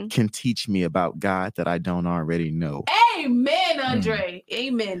can teach me about God that I don't already know. Amen, Andre.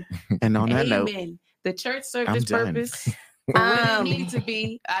 Amen. And on that note, the church served its purpose. What it needed to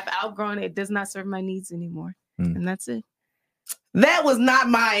be. I've outgrown it. It does not serve my needs anymore. And that's it. That was not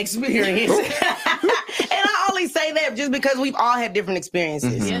my experience. And I only say that just because we've all had different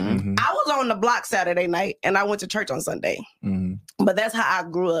experiences. I was on the block Saturday night, and I went to church on Sunday. But that's how I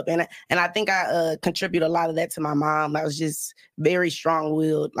grew up. And I think I contribute a lot of that to my mom. I was just very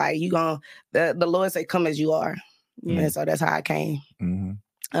strong-willed. The Lord said, come as you are. And so that's how I came.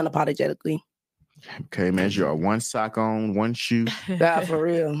 Unapologetically. Okay, man, you are one sock on, one shoe. Yeah, for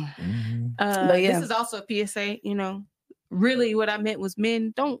real. But this is also a PSA, Really, what I meant was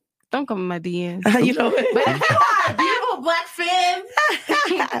men, don't come in my DMs. But beautiful black femme.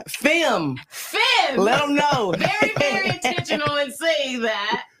 Film. Fem. Let them know. Very, very intentional in saying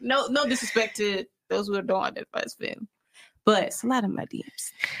that. No disrespect to those who don't identify as fem. But it's a lot of my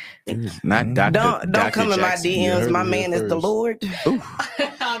DMs. Not Dr. Don't Dr. come in my Jackson. DMs. My man is the Lord.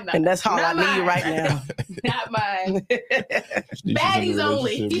 And that's all I need right now. Not mine. Baddies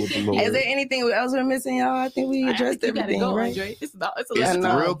only. Is there anything else we're missing, y'all? I think we addressed everything, go, right? Andre. It's a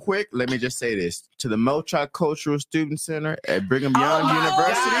lot. Real quick, let me just say this. To the Multicultural Student Center at Brigham Young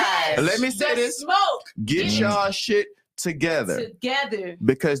University, let me say this. Smoke. Get y'all shit together.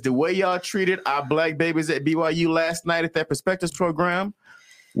 Because the way y'all treated our black babies at BYU last night at that Perspectives program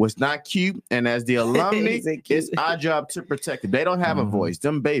was not cute. And as the alumni, it's our job to protect them. They don't have a voice,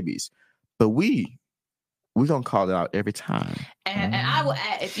 them babies. But we're going to call it out every time. And I will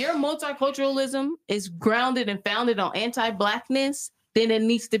add, if your multiculturalism is grounded and founded on anti-blackness, then it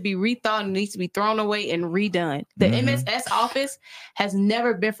needs to be rethought and needs to be thrown away and redone. The MSS office has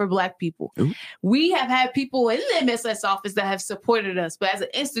never been for black people. We have had people in the MSS office that have supported us, but as an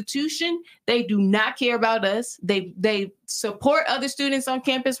institution, they do not care about us. They support other students on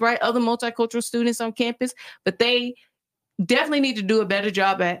campus, right? Other multicultural students on campus, but they definitely need to do a better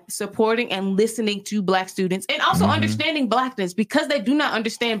job at supporting and listening to black students and also understanding blackness, because they do not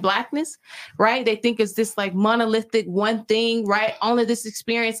understand blackness, right? They think it's this like monolithic one thing, right? Only this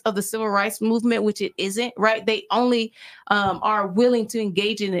experience of the civil rights movement, which it isn't, right? They only are willing to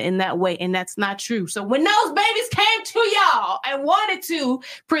engage in it in that way. And that's not true. So when those babies came to y'all and wanted to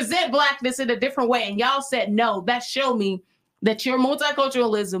present blackness in a different way and y'all said no, that showed me that your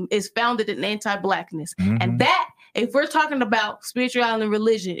multiculturalism is founded in anti-blackness. And that, if we're talking about spirituality and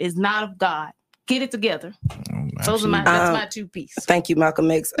religion, is not of God. Get it together. That's my two piece. Thank you,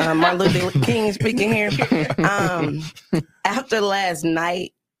 Malcolm X. Martin Luther King speaking here. After last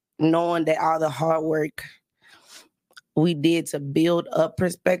night, knowing that all the hard work we did to build up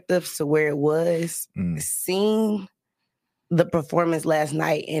perspectives to where it was, seeing the performance last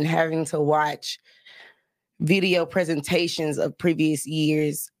night and having to watch video presentations of previous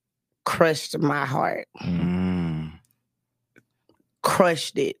years crushed my heart.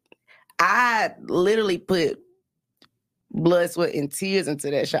 Crushed it. I literally put blood, sweat, and tears into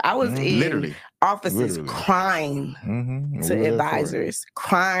that show. I was in offices crying to advisors,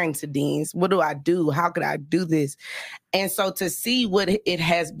 crying to deans. What do I do? How could I do this? And so to see what it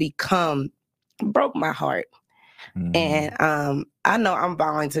has become broke my heart. And I know I'm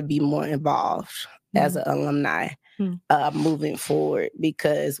vowing to be more involved as an alumni moving forward,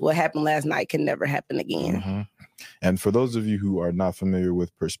 because what happened last night can never happen again. And for those of you who are not familiar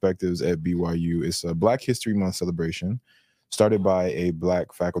with Perspectives at BYU, it's a Black History Month celebration started by a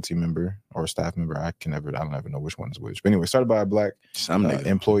Black faculty member or staff member. I don't ever know which one's which. But anyway, started by a Black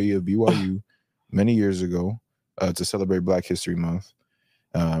employee of BYU many years ago to celebrate Black History Month.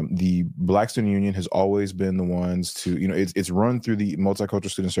 The Black Student Union has always been the ones to, it's run through the Multicultural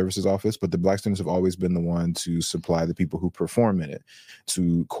Student Services Office, but the Black students have always been the one to supply the people who perform in it,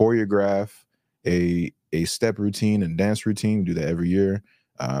 to choreograph a step routine and dance routine. We do that every year,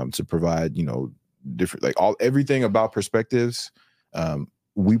 to provide, different, everything about Perspectives.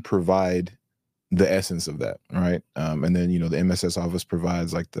 We provide the essence of that, right? And then, the MSS office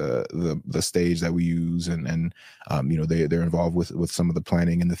provides like the stage that we use, and they're involved with some of the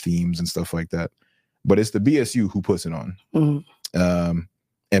planning and the themes and stuff like that. But it's the BSU who puts it on. And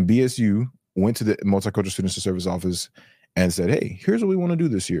BSU went to the Multicultural Student Service Office and said, hey, here's what we want to do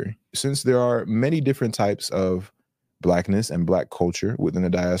this year. Since there are many different types of Blackness and Black culture within the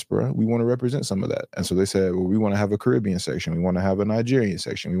diaspora, we want to represent some of that. And so they said, well, we want to have a Caribbean section. We want to have a Nigerian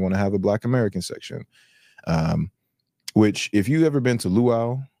section. We want to have a Black American section. Which, if you've ever been to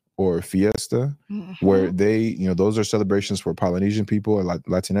Luau or Fiesta, where they, those are celebrations for Polynesian people or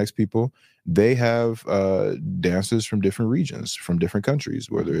Latinx people, they have dancers from different regions, from different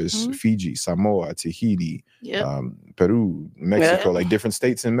countries, whether it's Fiji, Samoa, Tahiti, Peru, Mexico, like different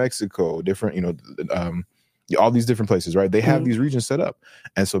states in Mexico, different, all these different places, right? They have these regions set up.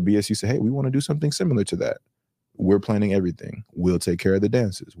 And so BSU said, hey, we want to do something similar to that. We're planning everything. We'll take care of the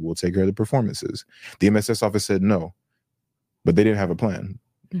dances. We'll take care of the performances. The MSS office said no, but they didn't have a plan.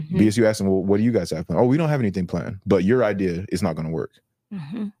 BSU asked them, well, what do you guys have planned? Oh, we don't have anything planned, but your idea is not going to work.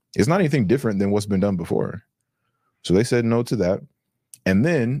 It's not anything different than what's been done before. So they said no to that. And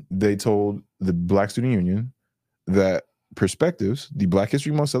then they told the Black Student Union that Perspectives, the Black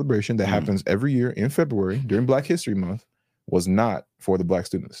History Month celebration that happens every year in February during Black History Month, was not for the Black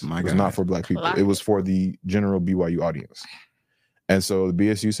students. It was not for Black people. It was for the general BYU audience. And so the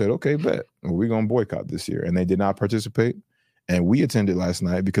BSU said, okay, bet. We're going to boycott this year. And they did not participate. And we attended last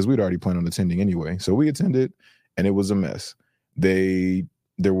night because we'd already planned on attending anyway. So we attended, and it was a mess. They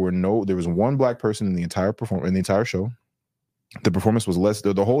there was one black person in the entire show. The performance was less.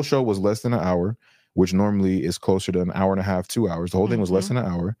 The whole show was less than an hour, which normally is closer to an hour and a half, 2 hours. The whole thing was less than an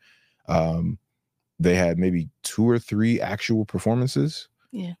hour. They had maybe 2 or 3 actual performances.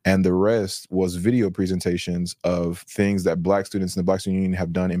 Yeah. And the rest was video presentations of things that Black students in the Black Student Union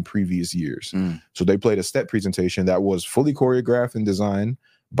have done in previous years. So they played a step presentation that was fully choreographed and designed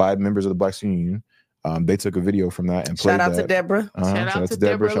by members of the Black Student Union. They took a video from that and played that. Shout out to Deborah. Shout out to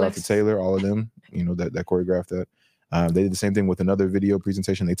Deborah. Shout out to Taylor. All of them, that choreographed that. They did the same thing with another video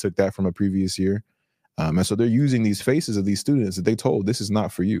presentation. They took that from a previous year. And so they're using these faces of these students that they told, this is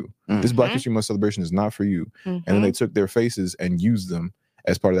not for you. This Black History Month celebration is not for you. And then they took their faces and used them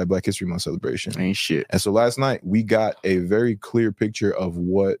as part of that Black History Month celebration. Ain't shit. And so last night we got a very clear picture of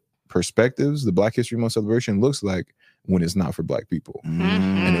what perspectives the Black History Month celebration looks like when it's not for Black people.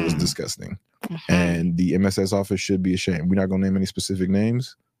 And it was disgusting. And the MSS office should be ashamed. We're not gonna name any specific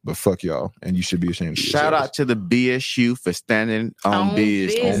names, but fuck y'all, and you should be ashamed of Shout out to the BSU for standing on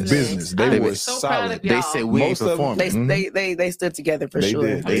business. They were so solid. They said we ain't performing. They stood together for They sure.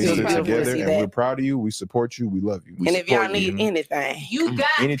 did. They stood together, and that. we're proud of you. We support you. We love you. We And if y'all support you. need anything, you got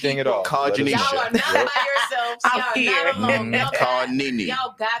anything at all, call let us Johnisha. know. Y'all are not by yourselves. I'm Y'all here. not alone. Y'all Call got, Nene.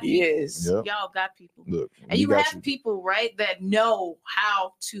 y'all got people. Yes. Yep. Y'all got people. Look, And we you got have people, right, that know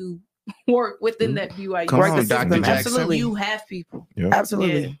how to work within that BYU. Come Work on, the Dr. system. Jackson. Absolutely. You have people. Yep.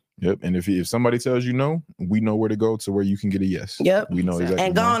 Absolutely. Yep. And if somebody tells you no, we know where to go to where you can get a yes. Yep. We know exactly.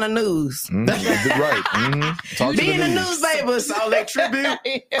 And go on the news. Right. Talk Be to in the news, baby. All that tribute.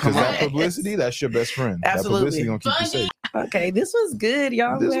 Because that publicity, that's your best friend. Absolutely. That publicity gonna keep you safe. Okay, this was good,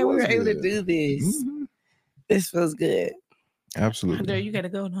 y'all. This Glad we was were able to good. do this. This was good. Absolutely. There, you gotta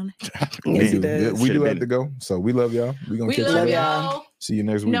go, don't it? Yes, we it do. does. Yeah, we do have to go. So we love y'all. We gonna We catch love you. y'all. See you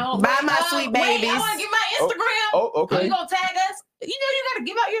next week. No, Bye, my sweet Wait, babies. I want to give my Instagram. Oh, okay. You gonna tag us? You gotta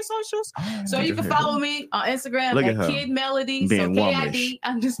give out your socials. So you can follow me on Instagram Look at her. at Kid Melody. Being So womanish.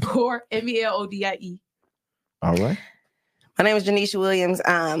 KID_MELODIE. All right. My name is Johnisha Williams.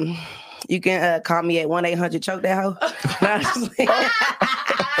 You can call me at 1-800-CHOKE that hoe. No, I'm just playing.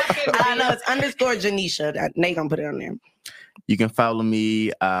 No, it's _ Johnisha. Nate gonna put it on there. You can follow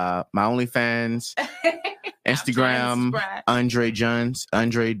me, my OnlyFans, Instagram, Andra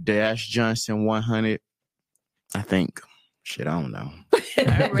Johnson 100. I think. Shit, I don't know.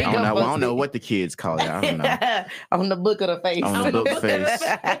 I don't know what the kids call it. I don't know. On the book of the face. On the book face.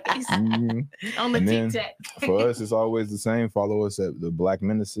 On the And then tic-tac. for us, it's always the same. Follow us at the Black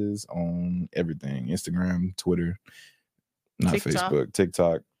Menaces on everything: Instagram, Twitter, not TikTok. Facebook,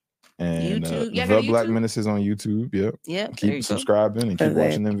 TikTok, and YouTube. Yeah, the go to Black YouTube. Menaces on YouTube. Yep. Yep. there Keep you go. subscribing and keep That's it.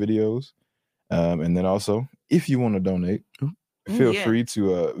 watching them videos. And then also, if you want to donate, feel yeah. free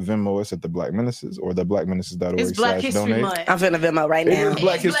to Venmo us at the Black Menaces or the blackmenaces.org It's Black History donate. Month. I'm finna Venmo right It now. is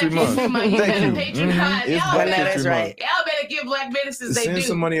Black History Month. You Thank better you. patronize. It's Y'all Black better- History right. Month. Y'all better give Black Menaces they Send do.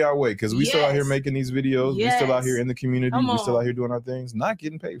 some money our way because we still out here Yes. making these videos. We still out here in the community. Come We still on. out here doing our things, not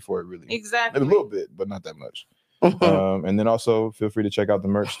getting paid for it really. Exactly. A little bit, but not that much. And then also feel free to check out the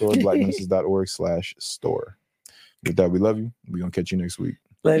merch store, blackmenaces.org/store. With that, we love you. We're gonna catch you next week.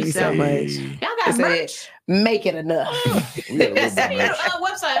 Love you so Hey. much. Y'all got It said, merch. make it enough. We got a little Send bit me of the merch.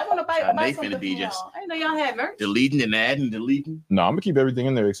 website. I want to buy They something finna be from just- y'all. I didn't know y'all had merch. Deleting and adding, deleting. No, I'm gonna keep everything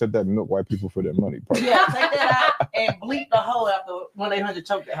in there except that milk white people for their money part. Yeah, take that out and bleep the hoe after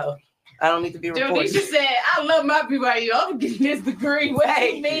 1-800-CHOKE that hoe. I don't need to be reported. Johnisha said, I love my BYU. I'm getting this degree. What do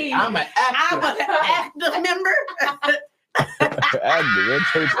you mean? I'm an active member. Add the red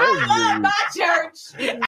church I love my church.